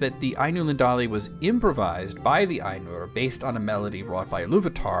from this that the Ainulindalë was improvised by the Ainur based on a melody wrought by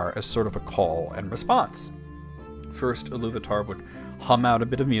Ilúvatar as sort of a call and response. First, Ilúvatar would hum out a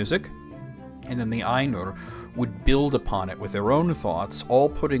bit of music, and then the Ainur would build upon it with their own thoughts, all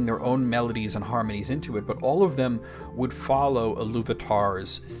putting their own melodies and harmonies into it, but all of them would follow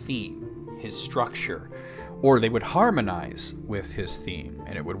Ilúvatar's theme, his structure, or they would harmonize with his theme,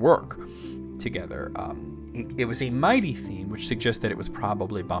 and it would work together. It was a mighty theme, which suggests that it was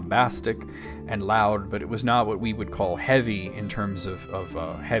probably bombastic and loud, but it was not what we would call heavy in terms of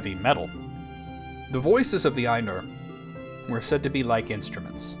heavy metal. The voices of the Ainur were said to be like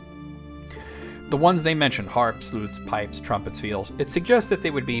instruments. The ones they mentioned, harps, lutes, pipes, trumpets, viols, it suggests that they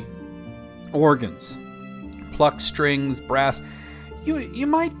would be organs, plucked strings, brass. You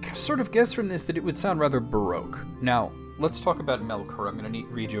might sort of guess from this that it would sound rather Baroque. Now, let's talk about Melkor. I'm going to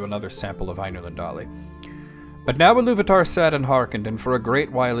read you another sample of Ainulindalë. But now Ilúvatar sat and hearkened, and for a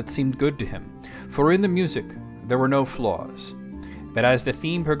great while it seemed good to him, for in the music there were no flaws. But as the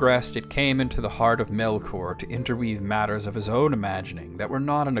theme progressed, it came into the heart of Melkor to interweave matters of his own imagining that were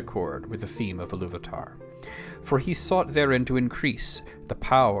not in accord with the theme of Ilúvatar, for he sought therein to increase the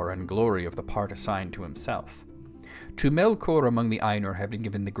power and glory of the part assigned to himself. To Melkor among the Ainur had been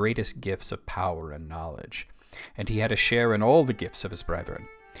given the greatest gifts of power and knowledge, and he had a share in all the gifts of his brethren.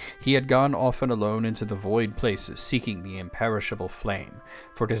 He had gone often alone into the void places, seeking the imperishable flame,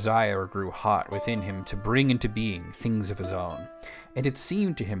 for desire grew hot within him to bring into being things of his own. And it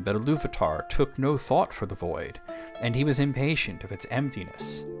seemed to him that Ilúvatar took no thought for the void, and he was impatient of its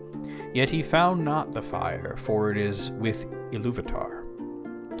emptiness. Yet he found not the fire, for it is with Ilúvatar.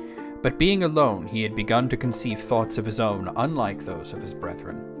 But being alone, he had begun to conceive thoughts of his own, unlike those of his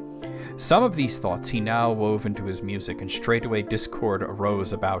brethren. Some of these thoughts he now wove into his music, and straightway discord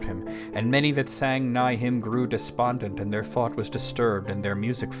arose about him, and many that sang nigh him grew despondent, and their thought was disturbed, and their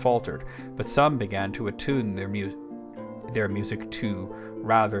music faltered. But some began to attune their music to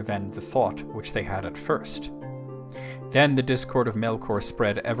rather than the thought which they had at first. Then the discord of Melkor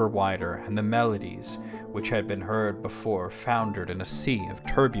spread ever wider, and the melodies which had been heard before foundered in a sea of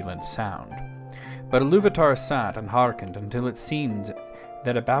turbulent sound. But Ilúvatar sat and hearkened until it seemed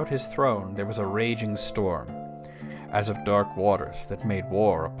that about his throne there was a raging storm, as of dark waters that made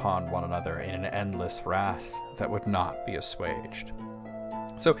war upon one another in an endless wrath that would not be assuaged.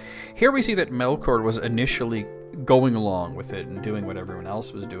 So here we see that Melkor was initially going along with it and doing what everyone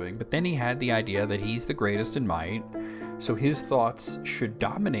else was doing, but then he had the idea that he's the greatest in might, so his thoughts should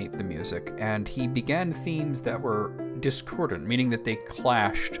dominate the music, and he began themes that were discordant, meaning that they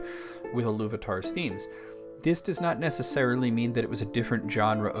clashed with Ilúvatar's themes. This does not necessarily mean that it was a different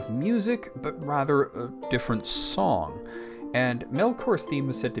genre of music, but rather a different song. And Melkor's theme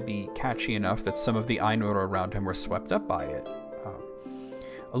was said to be catchy enough that some of the Ainur around him were swept up by it.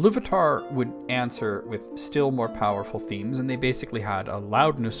 Ilúvatar would answer with still more powerful themes, and they basically had a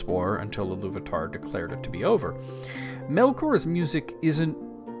loudness war until Ilúvatar declared it to be over. Melkor's music isn't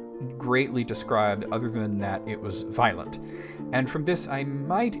greatly described other than that it was violent. And from this I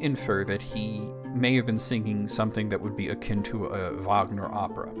might infer that he may have been singing something that would be akin to a Wagner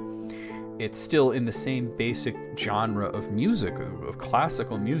opera. It's still in the same basic genre of music, of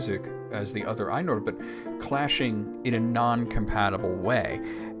classical music, as the other Ainur, but clashing in a non-compatible way.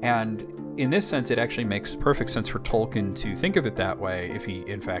 And in this sense, it actually makes perfect sense for Tolkien to think of it that way, if he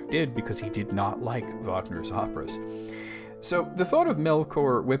in fact did, because he did not like Wagner's operas. So the thought of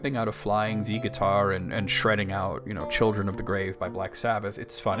Melkor whipping out a flying V guitar and shredding out, Children of the Grave by Black Sabbath,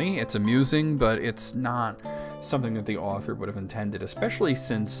 it's funny, it's amusing, but it's not something that the author would have intended, especially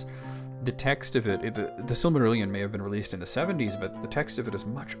since the text of it, the Silmarillion may have been released in the 70s, but the text of it is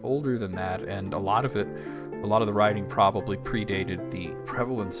much older than that, and a lot of the writing probably predated the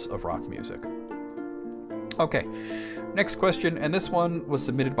prevalence of rock music. Okay, next question, and this one was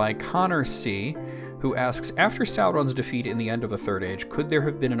submitted by Connor C., who asks, after Sauron's defeat in the end of the Third Age, could there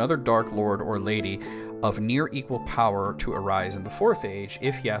have been another Dark Lord or Lady of near equal power to arise in the Fourth Age?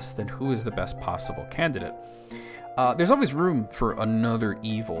 If yes, then who is the best possible candidate? There's always room for another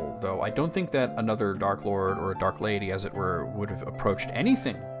evil, though I don't think that another Dark Lord or a Dark Lady, as it were, would have approached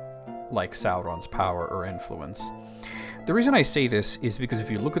anything like Sauron's power or influence. The reason I say this is because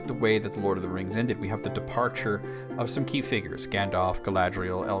if you look at the way that The Lord of the Rings ended, we have the departure of some key figures, Gandalf,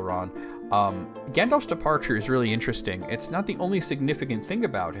 Galadriel, Elrond. Gandalf's departure is really interesting. It's not the only significant thing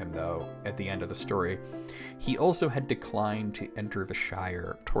about him, though, at the end of the story. He also had declined to enter the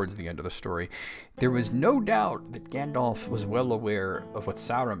Shire towards the end of the story. There was no doubt that Gandalf was well aware of what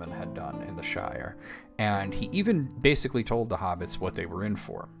Saruman had done in the Shire, and he even basically told the hobbits what they were in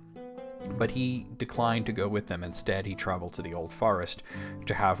for. But he declined to go with them. Instead, he traveled to the Old Forest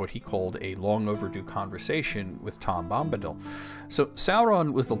to have what he called a long overdue conversation with Tom Bombadil. So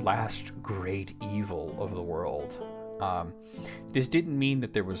Sauron was the last great evil of the world. This didn't mean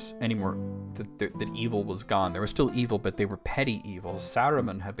that there was any more, that evil was gone. There was still evil, but they were petty evils.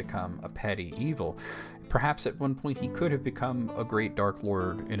 Saruman had become a petty evil. Perhaps at one point he could have become a great Dark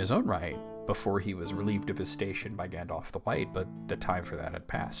Lord in his own right, before he was relieved of his station by Gandalf the White, but the time for that had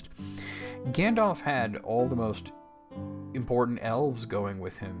passed. Gandalf had all the most important elves going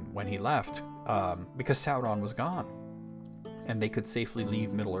with him when he left, because Sauron was gone, and they could safely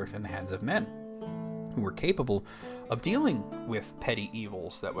leave Middle-earth in the hands of men who were capable of dealing with petty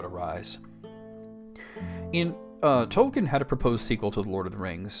evils that would arise. Tolkien had a proposed sequel to The Lord of the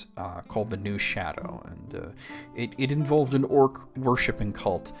Rings called The New Shadow, and it involved an orc worshipping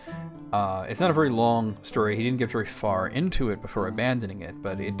cult. It's not a very long story. He didn't get very far into it before abandoning it,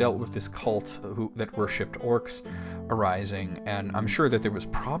 but it dealt with this cult that worshipped orcs arising, and I'm sure that there was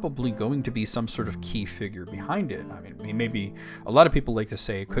probably going to be some sort of key figure behind it. I mean, maybe a lot of people like to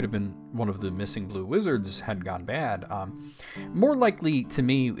say it could have been one of the missing blue wizards had gone bad. More likely, to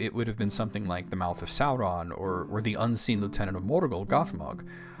me, it would have been something like the Mouth of Sauron or the unseen lieutenant of Morgul, Gothmog.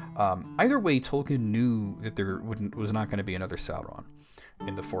 Either way, Tolkien knew that there was not going to be another Sauron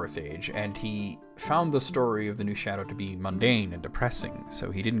in the Fourth Age, and he found the story of the New Shadow to be mundane and depressing,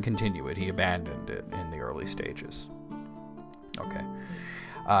 so he didn't continue it. He abandoned it in the early stages. Okay.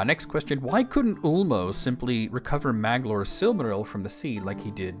 Next question. Why couldn't Ulmo simply recover Maglor's Silmaril from the sea like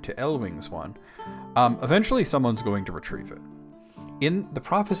he did to Elwing's one? Eventually someone's going to retrieve it. In the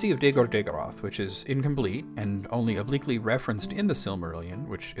Prophecy of Dagor Dagorath, which is incomplete and only obliquely referenced in the Silmarillion,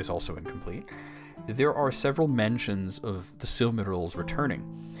 which is also incomplete, there are several mentions of the Silmarils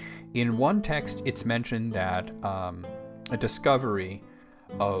returning. In one text, it's mentioned that a discovery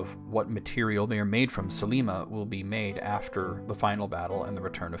of what material they are made from, Selima, will be made after the final battle and the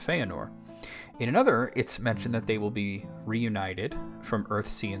return of Feanor. In another, it's mentioned that they will be reunited from earth,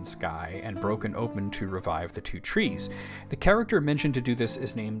 sea, and sky and broken open to revive the two trees. The character mentioned to do this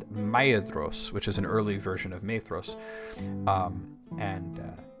is named Maedhros, which is an early version of Maethros,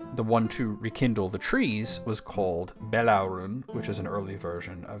 the one to rekindle the trees was called Belaurun, which is an early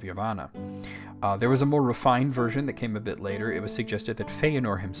version of Yavanna. There was a more refined version that came a bit later. It was suggested that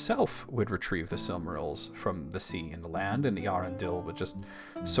Feanor himself would retrieve the Silmarils from the sea and the land, and Earendil would just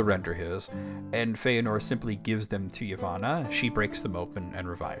surrender his. And Feanor simply gives them to Yavanna. She breaks them open and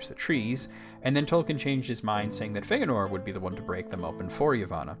revives the trees. And then Tolkien changed his mind, saying that Feanor would be the one to break them open for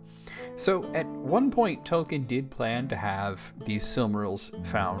Yavanna. So at one point, Tolkien did plan to have these Silmarils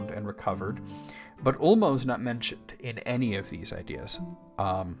found and recovered, but Ulmo's not mentioned in any of these ideas.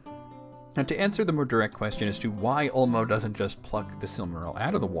 And to answer the more direct question as to why Ulmo doesn't just pluck the Silmaril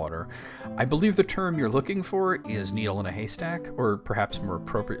out of the water, I believe the term you're looking for is needle in a haystack, or perhaps more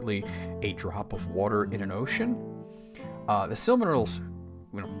appropriately, a drop of water in an ocean. The Silmaril's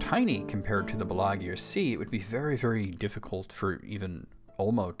tiny compared to the Belagir Sea. It would be very, very difficult for even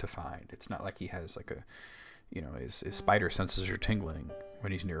Ulmo to find. It's not like he has like his spider senses are tingling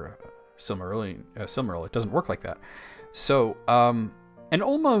when he's near a Silmaril. It doesn't work like that. So, and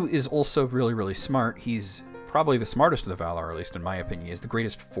Ulmo is also really, really smart. He's probably the smartest of the Valar, at least in my opinion. He has the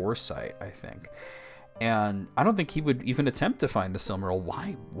greatest foresight, I think. And I don't think he would even attempt to find the Silmaril.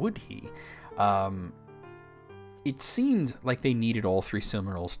 Why would he? It seemed like they needed all three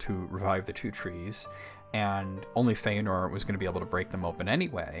Silmarils to revive the two trees, and only Feanor was going to be able to break them open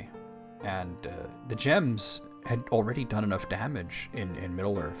anyway. And the gems had already done enough damage in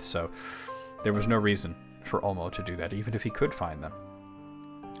Middle-earth, so there was no reason for Ulmo to do that, even if he could find them.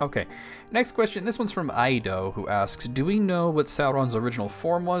 Okay, next question. This one's from Aido, who asks, do we know what Sauron's original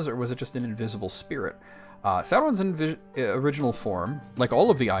form was, or was it just an invisible spirit? Sauron's original form, like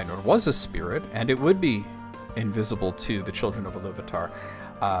all of the Ainur, was a spirit, and it would be invisible to the children of Iluvatar.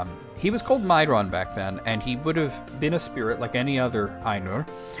 He was called Mairon back then, and he would have been a spirit like any other Ainur.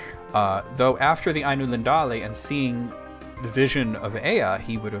 Though after the Ainu Lindale and seeing the vision of Ea,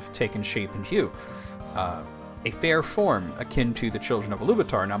 he would have taken shape and hue. A fair form akin to the Children of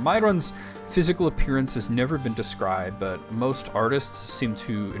Iluvatar. Now, Mairon's physical appearance has never been described, but most artists seem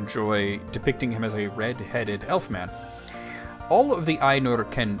to enjoy depicting him as a red-headed elfman. All of the Ainur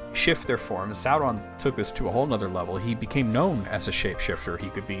can shift their forms. Sauron took this to a whole nother level. He became known as a shapeshifter. He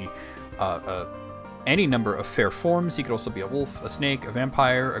could be any number of fair forms. He could also be a wolf, a snake, a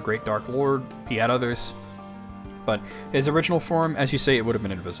vampire, a great dark lord. He had others. But his original form, as you say, it would have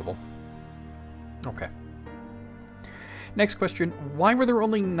been invisible. Okay. Next question. Why were there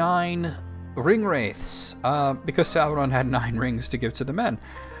only 9 ring wraiths? Because Sauron had 9 rings to give to the men.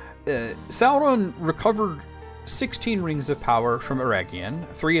 Sauron recovered 16 rings of power from Eregion.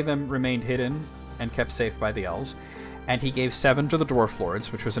 3 of them remained hidden and kept safe by the elves. And he gave 7 to the dwarf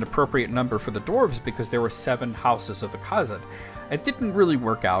lords, which was an appropriate number for the dwarves because there were 7 houses of the Khazad. It didn't really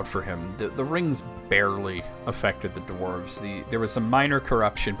work out for him. The rings barely affected the dwarves. There was some minor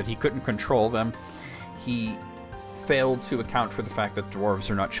corruption, but he couldn't control them. He failed to account for the fact that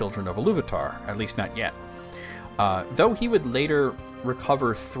dwarves are not children of Iluvatar, at least not yet. Though he would later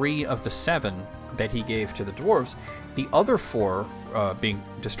recover 3 of the 7 that he gave to the dwarves, the other 4 being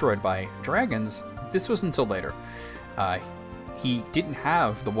destroyed by dragons, this was until later. He didn't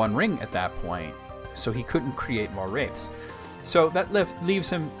have the 1 ring at that point, so he couldn't create more wraiths. So that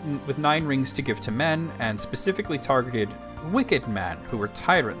leaves him with 9 rings to give to men, and specifically targeted wicked men who were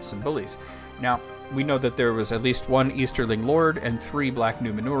tyrants and bullies. Now, we know that there was at least 1 Easterling Lord and 3 Black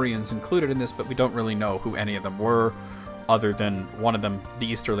Númenóreans included in this, but we don't really know who any of them were, other than one of them, the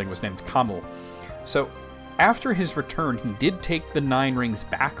Easterling, was named Kamul. So, after his return, he did take the 9 rings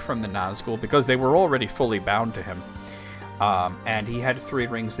back from the Nazgul, because they were already fully bound to him. And he had 3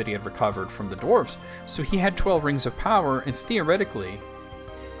 rings that he had recovered from the dwarves. So he had 12 rings of power, and theoretically,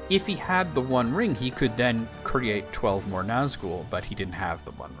 if he had the 1 ring, he could then create 12 more Nazgul, but he didn't have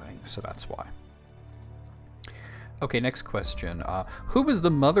the 1 ring, so that's why. Okay, next question. Who was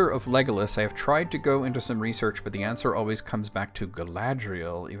the mother of Legolas? I have tried to go into some research, but the answer always comes back to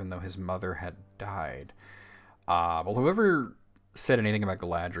Galadriel, even though his mother had died. Well, whoever said anything about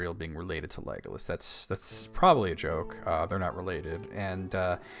Galadriel being related to Legolas, that's probably a joke. They're not related. And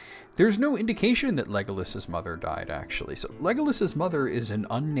there's no indication that Legolas's mother died, actually. So Legolas's mother is an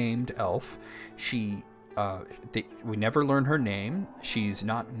unnamed elf. We never learn her name. She's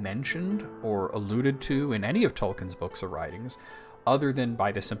not mentioned or alluded to in any of Tolkien's books or writings, other than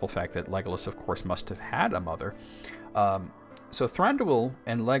by the simple fact that Legolas, of course, must have had a mother. So Thranduil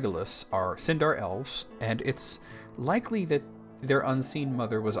and Legolas are Sindar elves, and it's likely that their unseen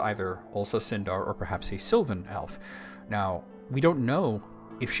mother was either also Sindar or perhaps a Sylvan elf. Now, we don't know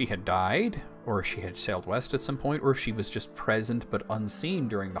if she had died, or if she had sailed west at some point, or if she was just present but unseen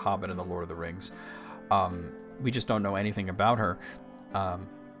during The Hobbit and The Lord of the Rings. We just don't know anything about her.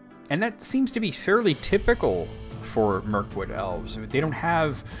 And that seems to be fairly typical for Mirkwood elves. They don't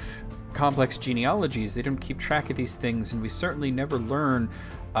have complex genealogies, they don't keep track of these things, and we certainly never learn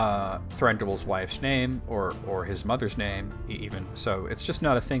Thranduil's wife's name or his mother's name even, so it's just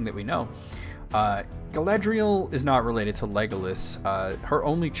not a thing that we know. Galadriel is not related to Legolas. Her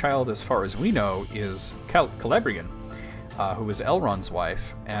only child, as far as we know, is Celebrian, who was Elrond's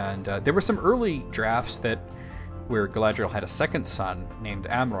wife, and there were some early drafts where Galadriel had a second son named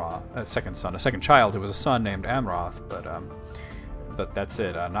Amroth, a second child who was a son named Amroth, but that's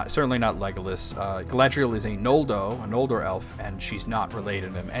it. Certainly not Legolas. Galadriel is a Noldor elf, and she's not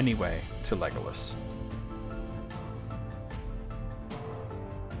related in any way to Legolas.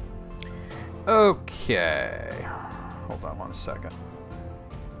 Okay. Hold on 1 second.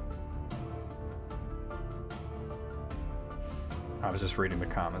 I was just reading the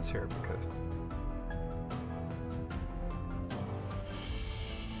comments here because...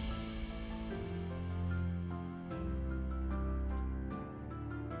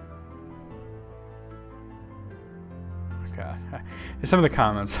 Some of the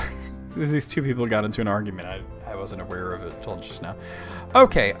comments, these 2 people got into an argument. I wasn't aware of it until just now.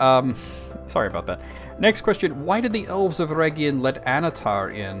 Okay, sorry about that. Next question. Why did the elves of Eregion let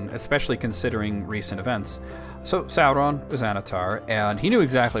Anatar in, especially considering recent events? So Sauron was Anatar, and he knew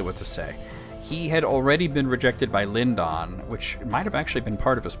exactly what to say. He had already been rejected by Lindon, which might have actually been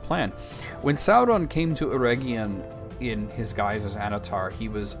part of his plan. When Sauron came to Eregion in his guise as Anatar, he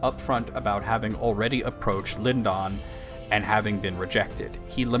was upfront about having already approached Lindon and having been rejected.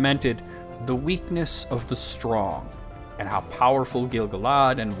 He lamented the weakness of the strong, and how powerful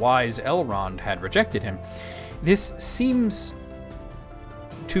Gil-galad and wise Elrond had rejected him. This seems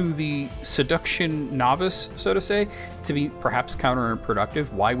to the seduction novice, so to say, to be perhaps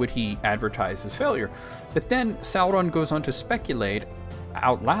counterproductive. Why would he advertise his failure? But then Sauron goes on to speculate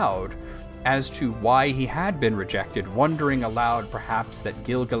out loud as to why he had been rejected, wondering aloud perhaps that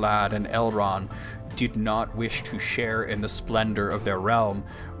Gil-galad and Elrond did not wish to share in the splendor of their realm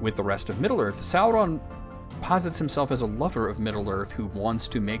with the rest of Middle-earth. Sauron posits himself as a lover of Middle-earth who wants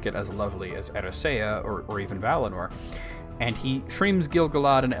to make it as lovely as Eressëa or even Valinor. And he frames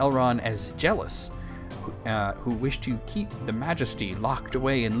Gil-galad and Elrond as jealous, who wish to keep the majesty locked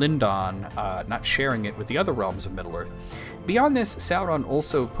away in Lindon, not sharing it with the other realms of Middle-earth. Beyond this, Sauron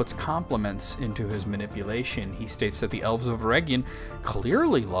also puts compliments into his manipulation. He states that the elves of Eregion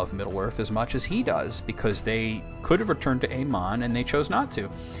clearly love Middle-earth as much as he does, because they could have returned to Aemon and they chose not to.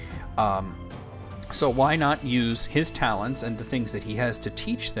 So why not use his talents and the things that he has to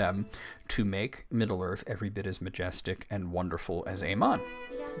teach them to make Middle-earth every bit as majestic and wonderful as Aemon?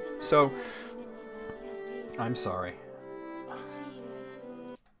 So, I'm sorry.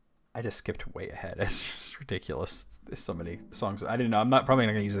 I just skipped way ahead. It's just ridiculous. There's so many songs. I didn't know. I'm probably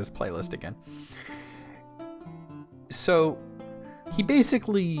not going to use this playlist again. So, he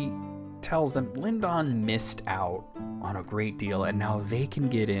basically tells them Lindon missed out on a great deal, and now they can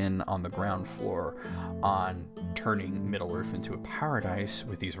get in on the ground floor on turning Middle-earth into a paradise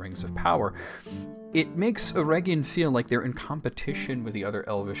with these rings of power. It makes Eregion feel like they're in competition with the other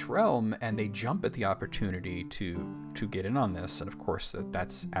elvish realm, and they jump at the opportunity to get in on this. And of course,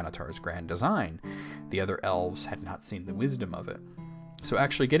 that's Anatar's grand design. The other elves had not seen the wisdom of it. So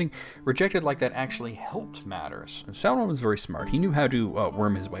actually getting rejected like that actually helped matters. And Sauron was very smart. He knew how to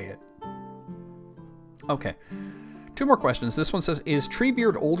worm his way in. Okay, 2 more questions. This one says, is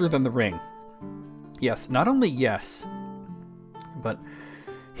Treebeard older than the ring? Yes, not only yes, but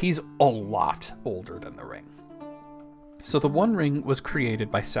he's a lot older than the ring. So the One Ring was created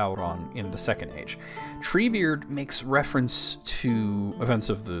by Sauron in the Second Age. Treebeard makes reference to events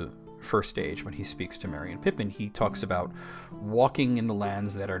of the First Age when he speaks to Merry and Pippin. He talks about walking in the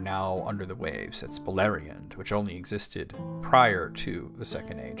lands that are now under the waves. That's Beleriand, which only existed prior to the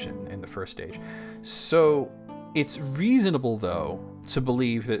Second Age in the First Age. So it's reasonable, though, to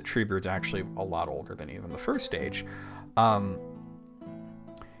believe that Treebeard's actually a lot older than even the First Age.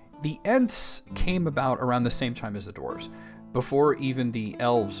 The Ents came about around the same time as the Dwarves. Before even the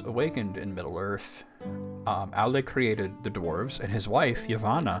Elves awakened in Middle-earth, Aule created the Dwarves, and his wife,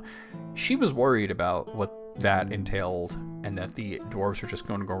 Yavanna, she was worried about what that entailed and that the Dwarves were just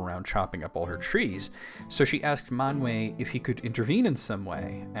going to go around chopping up all her trees. So she asked Manwë if he could intervene in some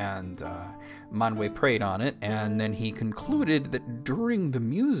way, and Manwë prayed on it, and then he concluded that during the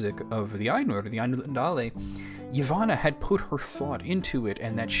music of the Ainur, the Ainur, Yavanna had put her thought into it,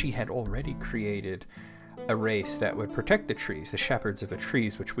 and that she had already created a race that would protect the trees, the shepherds of the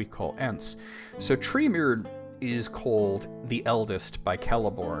trees, which we call Ents. So Treebeard is called the eldest by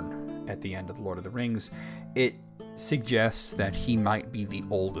Celeborn at the end of The Lord of the Rings. It suggests that he might be the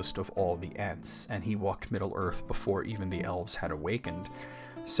oldest of all the Ents, and he walked Middle-earth before even the elves had awakened.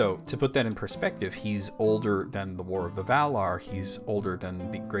 So, to put that in perspective, he's older than the War of the Valar, he's older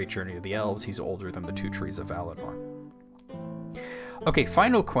than the Great Journey of the Elves, he's older than the Two Trees of Valinor. Okay,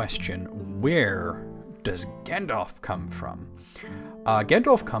 final question. Where does Gandalf come from?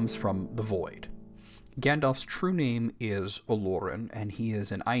 Gandalf comes from the Void. Gandalf's true name is Olorin, and he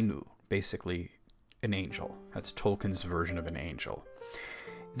is an Ainu, basically an angel. That's Tolkien's version of an angel.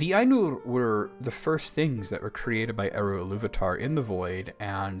 The Ainur were the first things that were created by Eru Ilúvatar in the Void,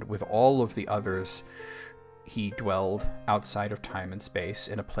 and with all of the others, he dwelled outside of time and space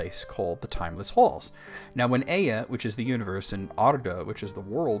in a place called the Timeless Halls. Now, when Ea, which is the universe, and Arda, which is the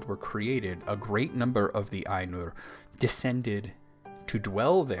world, were created, a great number of the Ainur descended to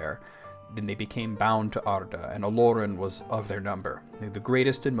dwell there. Then they became bound to Arda, and Olorin was of their number. The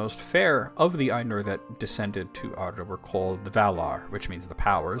greatest and most fair of the Ainur that descended to Arda were called the Valar, which means the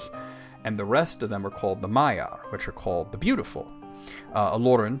powers, and the rest of them were called the Maiar, which are called the beautiful.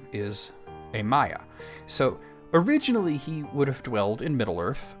 Olorin is a Maia. So originally he would have dwelled in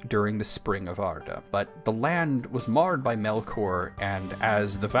Middle-earth during the spring of Arda, but the land was marred by Melkor, and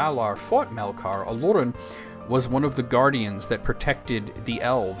as the Valar fought Melkor, Olorin was one of the guardians that protected the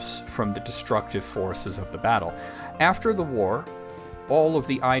elves from the destructive forces of the battle. After the war, all of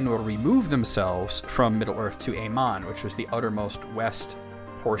the Ainur removed themselves from Middle-earth to Aemon, which was the uttermost west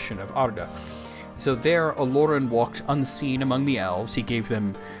portion of Arda. So there, Olorin walked unseen among the elves. He gave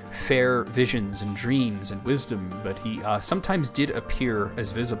them fair visions and dreams and wisdom, but he sometimes did appear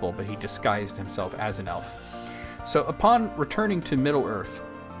as visible, but he disguised himself as an elf. So upon returning to Middle-earth,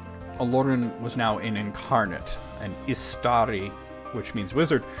 Olorin was now an incarnate, an Istari which means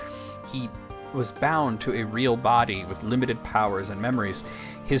wizard, he was bound to a real body with limited powers and memories.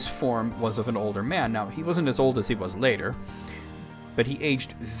 His form was of an older man. Now, he wasn't as old as he was later, but he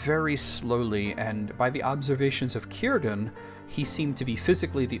aged very slowly, and by the observations of Círdan, he seemed to be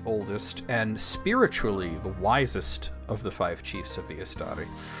physically the oldest and spiritually the wisest of the 5 chiefs of the Istari.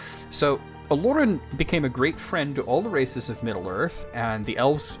 So, Olorin became a great friend to all the races of Middle-earth, and the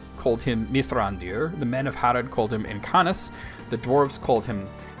elves called him Mithrandir, the men of Harad called him Incarnus, the dwarves called him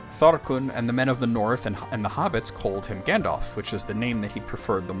Thorkun, and the men of the north and the hobbits called him Gandalf, which is the name that he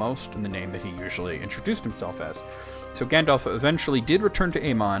preferred the most and the name that he usually introduced himself as. So Gandalf eventually did return to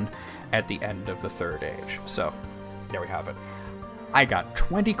Aemon at the end of the Third Age. So, there we have it. I got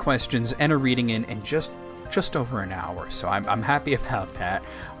 20 questions and a reading in just over an hour, so I'm happy about that.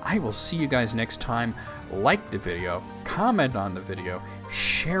 I will see you guys next time. Like the video, comment on the video,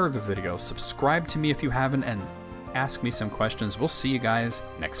 share the video, subscribe to me if you haven't, and ask me some questions. We'll see you guys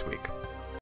next week.